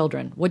your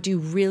children? What do you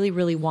really,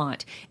 really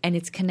want? And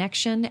it's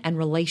connection and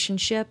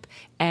relationship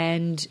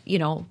and,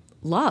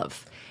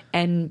 love.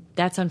 And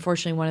that's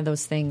unfortunately one of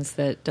those things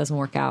that doesn't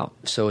work out.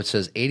 So it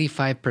says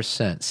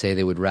 85% say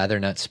they would rather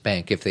not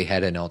spank if they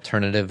had an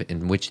alternative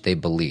in which they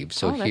believe.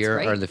 So that's here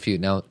great. are the few.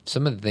 Now,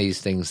 some of these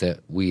things that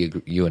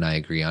you and I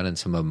agree on, and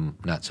some of them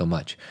not so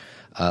much.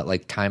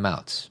 Like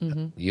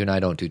timeouts. You and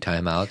I don't do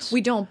timeouts. We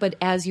don't, but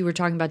as you were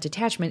talking about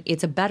detachment,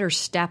 it's a better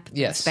step than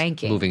Yes,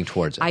 spanking. moving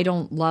towards it. I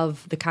don't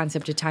love the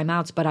concept of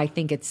timeouts, but I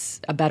think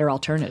it's a better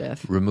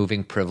alternative.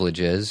 Removing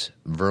privileges,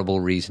 verbal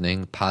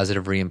reasoning,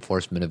 positive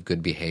reinforcement of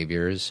good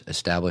behaviors,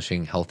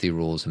 establishing healthy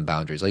rules and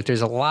boundaries. Like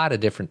there's a lot of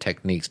different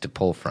techniques to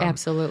pull from.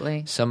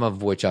 Absolutely. Some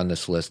of which on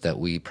this list that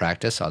we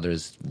practice,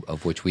 others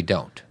of which we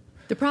don't.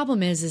 The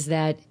problem is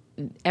that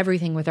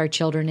everything with our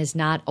children is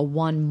not a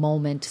one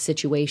moment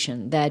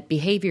situation. That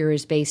behavior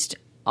is based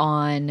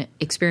on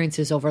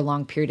experiences over a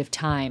long period of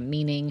time,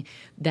 meaning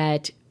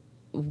that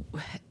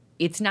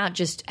it's not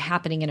just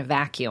happening in a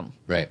vacuum.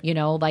 Right.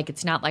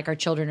 It's not like our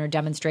children are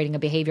demonstrating a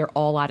behavior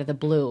all out of the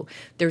blue.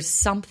 There's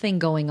something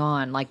going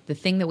on. Like the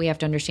thing that we have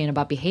to understand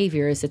about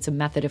behavior is it's a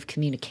method of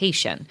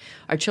communication.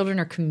 Our children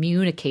are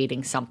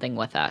communicating something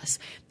with us.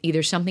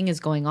 Either something is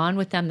going on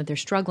with them that they're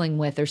struggling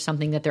with, or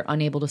something that they're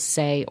unable to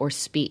say or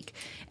speak.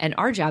 And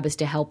our job is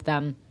to help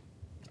them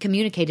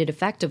communicate it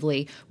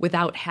effectively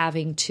without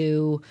having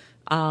to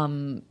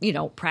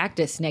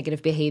practice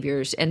negative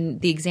behaviors. And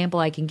the example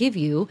I can give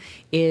you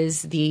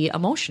is the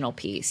emotional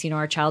piece.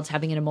 Our child's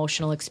having an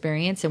emotional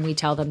experience, and we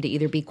tell them to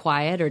either be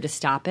quiet or to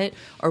stop it,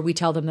 or we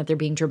tell them that they're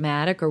being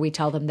dramatic, or we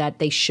tell them that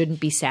they shouldn't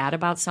be sad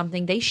about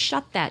something. They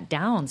shut that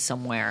down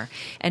somewhere.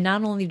 And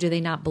not only do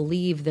they not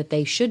believe that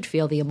they should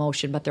feel the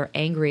emotion, but they're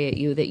angry at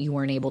you that you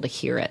weren't able to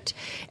hear it.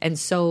 And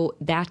so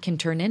that can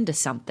turn into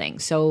something.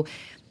 So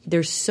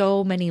there's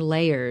so many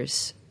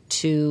layers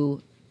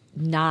to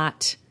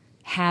not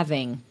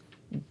having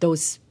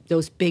those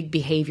big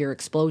behavior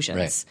explosions.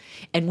 Right.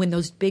 And when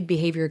those big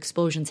behavior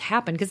explosions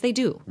happen, because they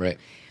do, Right.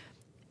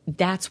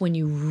 that's when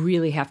you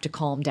really have to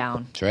calm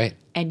down. That's right.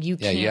 And you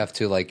can't. You have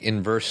to like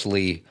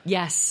inversely,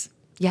 Yes.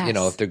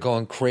 if they're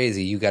going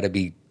crazy, you got to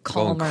be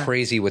Calmer. going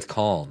crazy with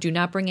calm. Do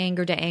not bring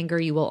anger to anger.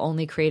 You will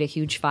only create a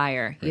huge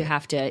fire. You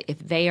have to, if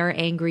they are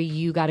angry,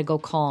 you got to go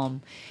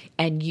calm.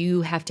 And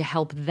you have to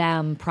help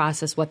them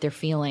process what they're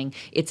feeling.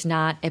 It's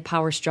not a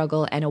power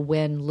struggle and a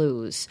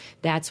win-lose.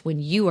 That's when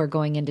you are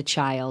going into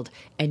child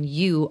and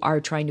you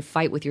are trying to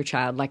fight with your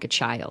child like a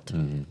child.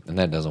 And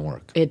that doesn't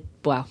work. It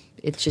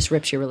just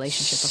rips your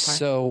relationship apart.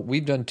 So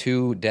we've done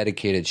 2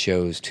 dedicated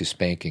shows to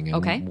spanking. And,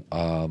 Okay.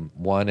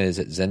 One is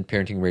at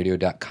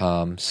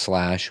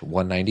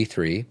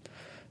zenparentingradio.com/193.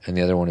 And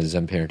the other one is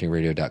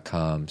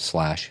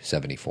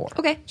zenparentingradio.com/74.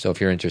 Okay. So if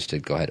you're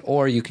interested, go ahead.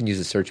 Or you can use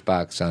the search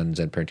box on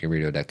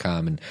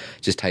zenparentingradio.com and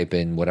just type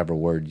in whatever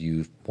word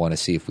you want to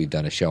see if we've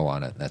done a show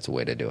on it. That's a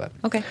way to do it.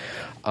 Okay.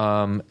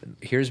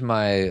 Here's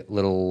my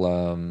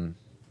little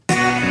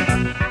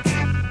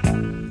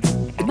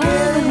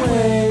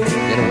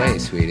get away,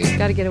 sweetie.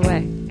 Got to get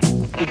away.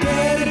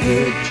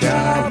 Good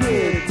job.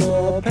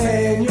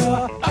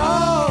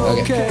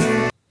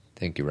 Okay.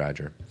 Thank you,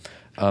 Roger.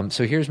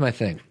 So here's my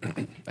thing.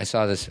 I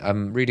saw this.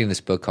 I'm reading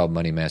this book called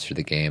Money Master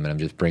the Game, and I'm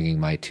just bringing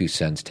my 2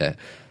 cents to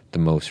the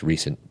most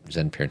recent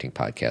Zen Parenting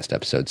podcast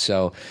episode.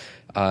 So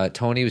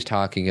Tony was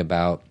talking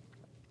about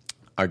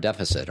our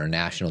deficit, our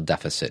national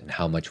deficit, and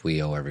how much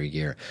we owe every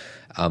year.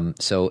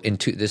 So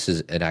this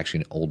is actually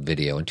an old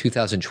video. In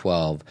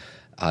 2012,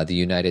 the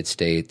United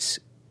States,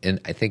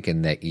 I think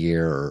in that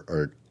year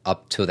or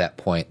up to that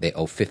point, they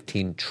owe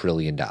 $15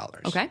 trillion.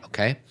 Okay.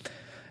 Okay.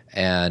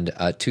 And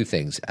 2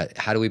 things.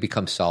 How do we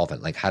become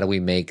solvent? Like, how do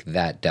we make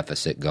that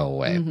deficit go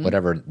away,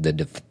 whatever the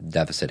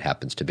deficit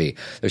happens to be?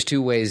 There's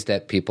 2 ways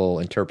that people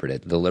interpret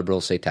it. The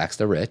liberals say tax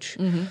the rich,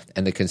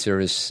 and the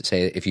conservatives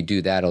say if you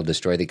do that, it'll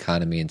destroy the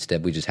economy.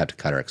 Instead, we just have to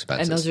cut our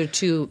expenses. And those are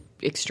 2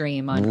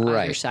 extreme on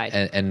either side.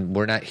 And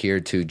we're not here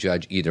to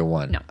judge either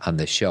one on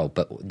this show.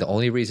 But the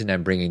only reason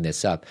I'm bringing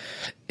this up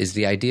is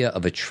the idea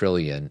of $1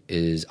 trillion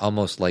is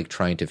almost like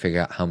trying to figure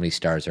out how many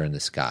stars are in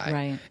the sky.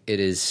 Right. It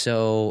is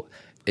so...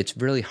 It's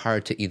really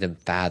hard to even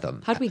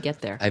fathom. How do we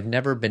get there? I've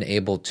never been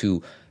able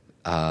to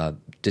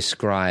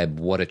describe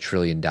what $1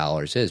 trillion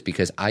is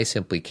because I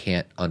simply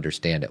can't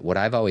understand it. What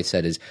I've always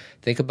said is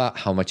think about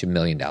how much $1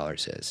 million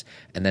is.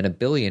 And then $1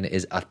 billion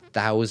is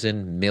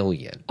 1,000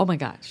 million. Oh, my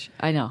gosh.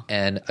 I know.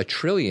 And $1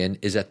 trillion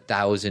is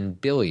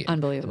 1,000 billion.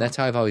 Unbelievable. And that's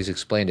how I've always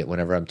explained it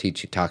whenever I'm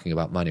talking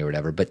about money or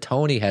whatever. But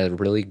Tony had a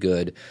really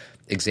good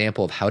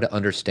example of how to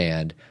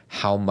understand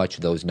how much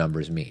those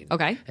numbers mean.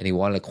 Okay. And he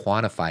wanted to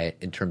quantify it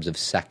in terms of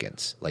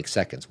seconds, like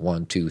seconds,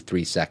 1, 2,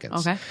 3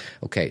 seconds. Okay.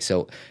 Okay,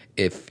 so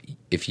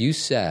if you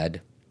said,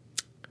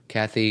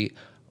 Kathy,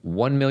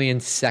 1 million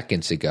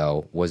seconds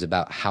ago was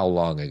about how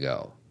long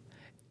ago?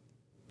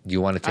 Do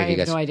you want to take a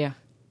guess? I have no idea.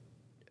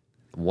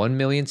 1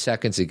 million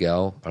seconds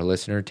ago, our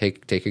listener,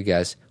 take a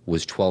guess,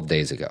 was 12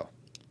 days ago.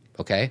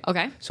 Okay?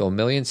 Okay. So 1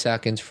 million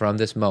seconds from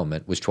this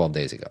moment was 12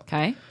 days ago.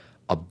 Okay.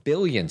 1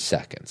 billion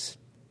seconds.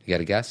 You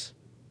got a guess?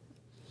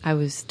 I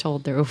was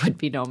told there would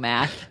be no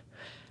math.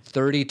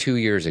 32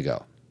 years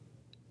ago.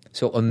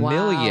 So a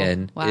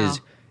million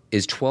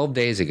is 12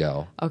 days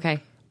ago. Okay.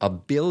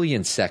 1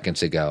 billion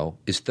seconds ago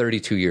is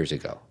 32 years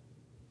ago.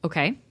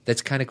 Okay.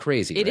 That's kind of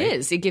crazy, It right?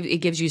 is. It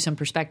gives you some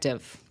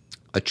perspective.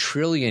 1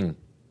 trillion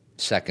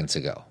seconds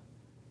ago.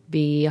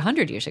 Be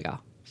 100 years ago.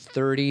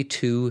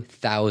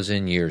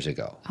 32,000 years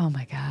ago. Oh,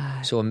 my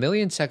God. So 1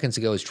 million seconds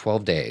ago is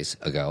 12 days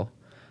ago.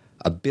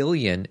 1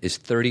 billion is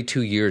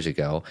 32 years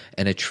ago,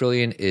 and 1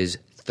 trillion is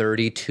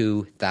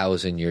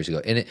 32,000 years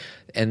ago.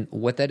 And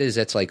what that is,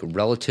 that's like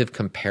relative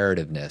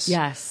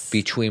comparativeness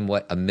between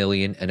what 1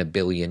 million and 1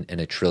 billion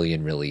and 1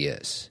 trillion really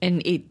is.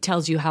 And it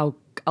tells you how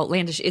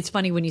outlandish. It's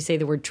funny when you say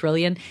the word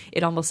trillion,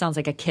 it almost sounds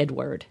like a kid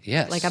word.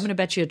 Yes. Like I'm going to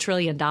bet you $1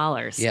 trillion.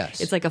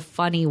 Yes. It's like a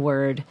funny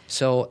word.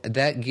 So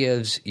that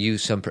gives you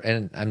some,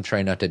 and I'm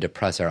trying not to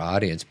depress our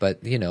audience,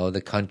 but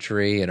the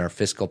country and our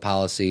fiscal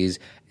policies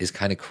is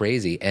kind of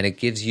crazy. And it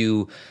gives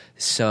you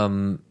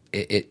some,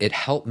 it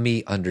helped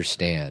me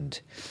understand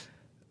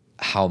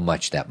how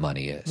much that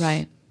money is.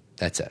 Right.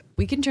 That's it.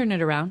 We can turn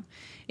it around.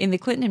 In the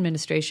Clinton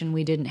administration,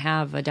 we didn't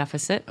have a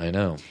deficit. I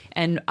know.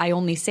 And I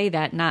only say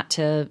that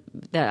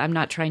that I'm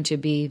not trying to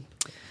be.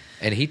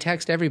 And he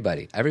taxed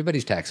everybody.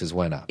 Everybody's taxes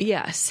went up.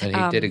 Yes. And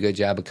he did a good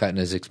job of cutting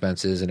his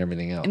expenses and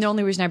everything else. And the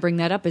only reason I bring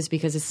that up is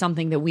because it's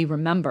something that we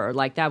remember.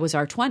 Like that was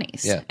our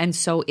 20s. Yeah. And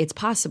so it's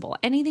possible.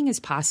 Anything is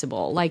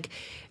possible. Like,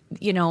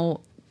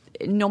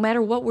 no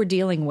matter what we're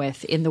dealing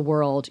with in the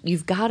world,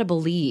 you've got to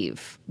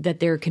believe that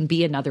there can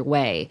be another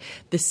way.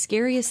 The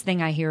scariest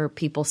thing I hear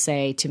people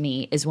say to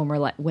me is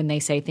when they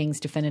say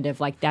things definitive,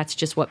 like that's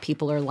just what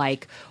people are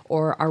like,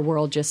 or our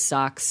world just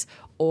sucks,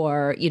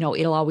 or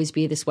it'll always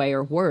be this way,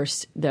 or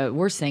worse. The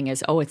worst thing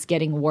is, it's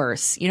getting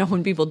worse.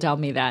 When people tell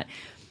me that,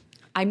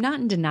 I'm not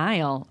in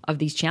denial of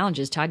these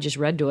challenges. Todd just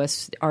read to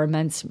us our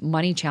immense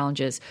money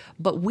challenges,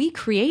 but we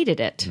created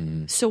it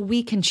so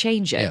we can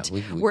change it.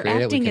 Yeah, we We're created it,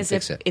 we acting can as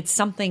fix if it. it's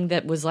something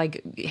that was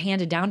like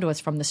handed down to us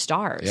from the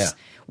stars. Yeah.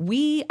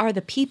 We are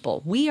the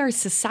people. We are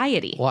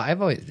society.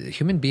 Well,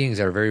 human beings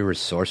are very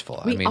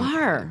resourceful. We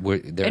are.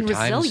 There And are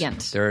times,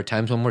 resilient. There are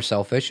times when we're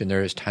selfish, and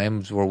there is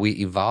times where we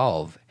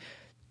evolve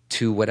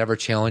to whatever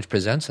challenge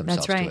presents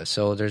themselves That's right. to us.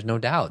 So there's no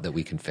doubt that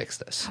we can fix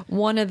this.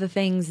 One of the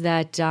things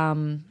that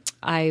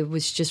I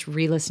was just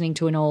re-listening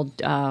to an old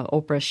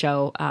Oprah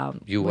show.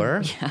 You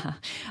were? Yeah.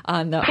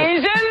 On the He's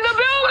in the building!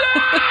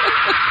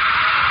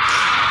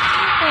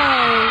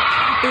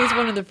 It was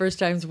one of the first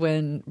times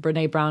when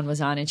Brene Brown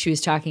was on, and she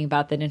was talking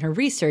about that in her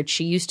research,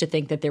 she used to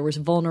think that there was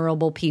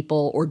vulnerable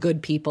people or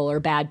good people or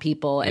bad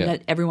people, and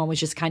that everyone was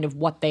just kind of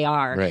what they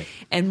are. Right.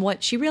 And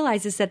what she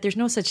realized is that there's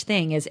no such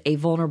thing as a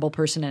vulnerable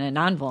person and a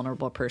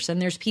non-vulnerable person.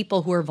 There's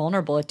people who are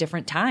vulnerable at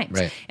different times.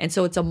 Right. And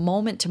so it's a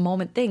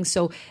moment-to-moment thing.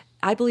 So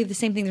I believe the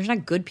same thing. There's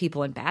not good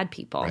people and bad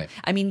people. Right.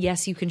 I mean,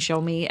 yes, you can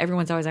show me.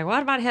 Everyone's always like,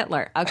 what about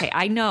Hitler? Okay,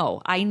 I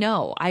know.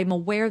 I'm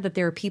aware that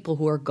there are people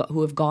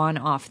who have gone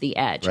off the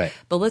edge. Right.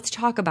 But let's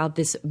talk about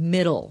this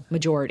middle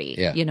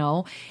majority,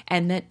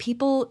 and that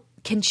people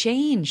can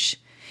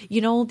change.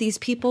 These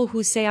people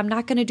who say, I'm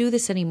not going to do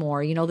this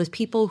anymore. There's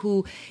people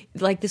who,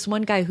 like this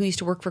one guy who used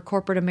to work for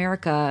corporate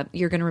America,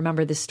 you're going to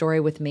remember this story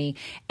with me.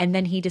 And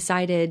then he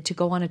decided to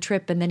go on a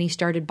trip, and then he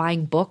started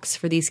buying books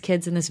for these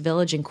kids in this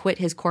village and quit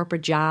his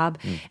corporate job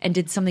and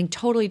did something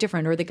totally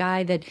different. Or the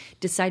guy that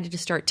decided to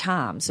start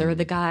Tom's, or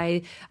the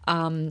guy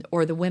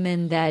or the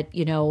women that,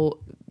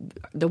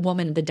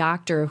 the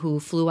doctor who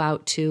flew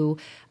out to,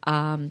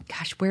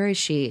 where is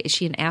she? Is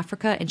she in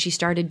Africa? And she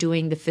started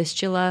doing the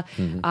fistula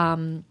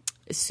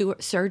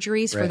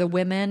surgeries for the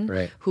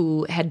women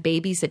who had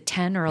babies at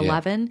 10 or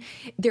 11.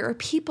 There are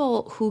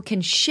people who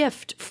can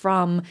shift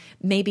from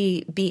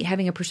maybe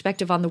having a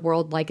perspective on the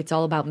world like it's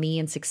all about me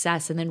and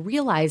success, and then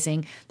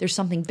realizing there's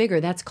something bigger.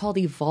 That's called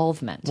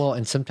evolvement. Well,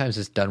 and sometimes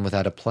it's done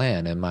without a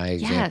plan. And my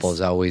example is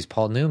always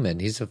Paul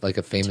Newman. He's like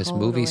a famous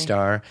movie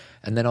star,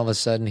 and then all of a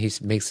sudden he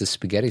makes this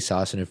spaghetti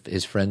sauce, and if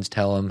his friends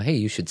tell him, "Hey,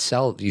 you should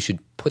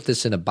put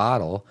this in a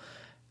bottle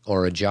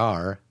or a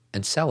jar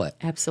and sell it."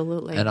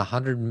 Absolutely. And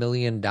 $100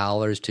 million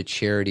to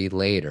charity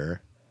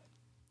later,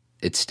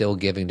 it's still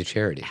giving to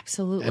charity.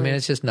 Absolutely. I mean,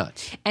 it's just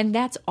nuts. And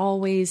that's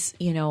always,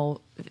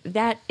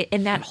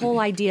 that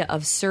whole idea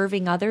of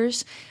serving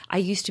others. I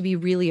used to be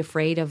really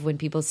afraid of when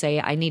people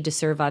say I need to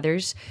serve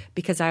others,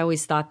 because I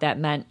always thought that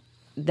meant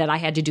that I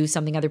had to do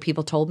something other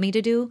people told me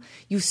to do.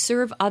 You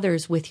serve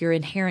others with your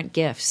inherent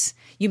gifts.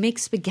 You make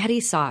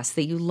spaghetti sauce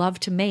that you love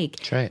to make.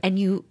 That's right.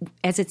 And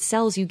as it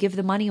sells, you give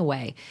the money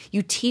away.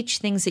 You teach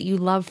things that you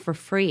love for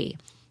free.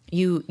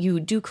 You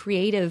do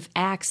creative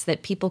acts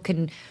that people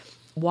can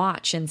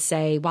watch and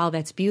say, wow,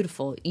 that's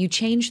beautiful. You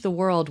change the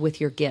world with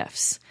your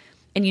gifts.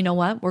 And you know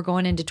what? We're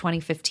going into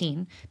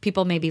 2015.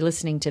 People may be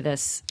listening to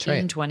this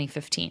in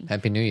 2015.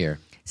 Happy New Year.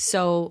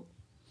 So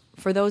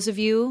for those of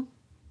you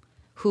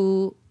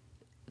who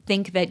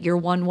think that you're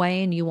one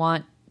way and you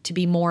want to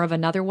be more of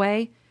another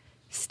way,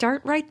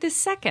 start right this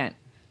second.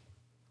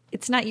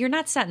 You're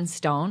not set in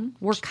stone.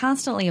 We're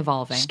constantly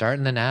evolving. Start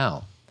in the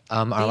now.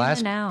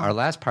 Our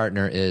last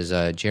partner is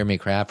Jeremy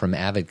Kraft from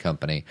Avid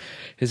Company.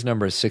 His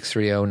number is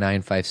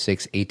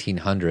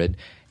 630-956-1800.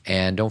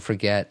 And don't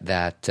forget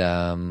that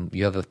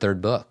you have a third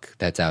book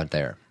that's out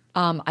there.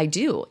 I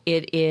do.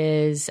 It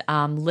is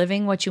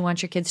Living What You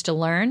Want Your Kids to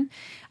Learn.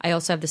 I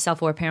also have the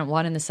Self-Aware Parent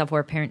 1 and the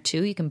Self-Aware Parent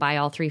 2. You can buy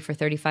all three for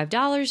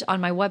 $35 on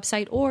my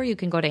website, or you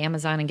can go to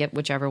Amazon and get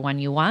whichever one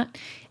you want.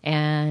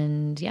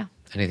 And yeah.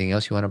 Anything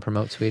else you want to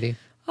promote, sweetie?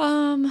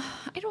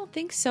 I don't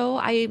think so.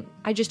 I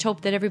just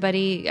hope that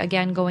everybody,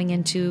 again, going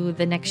into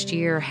the next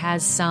year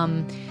has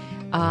some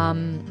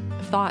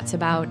thoughts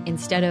about,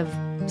 instead of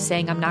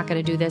saying I'm not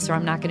going to do this or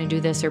I'm not going to do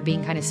this, or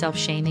being kind of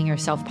self-shaming or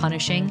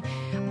self-punishing,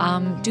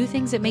 do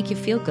things that make you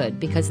feel good,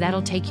 because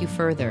that'll take you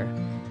further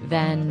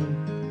than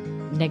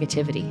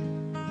negativity.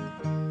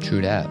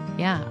 True that.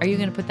 Yeah. Are you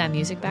going to put that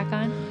music back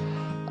on?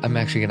 I'm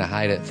actually going to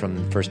hide it from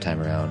the first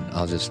time around.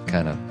 I'll just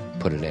kind of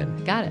put it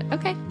in. Got it.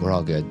 Okay. We're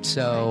all good.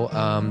 So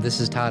this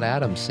is Todd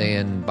Adams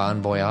saying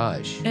bon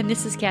voyage. And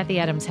this is Kathy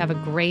Adams. Have a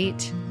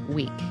great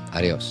week.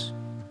 Adios.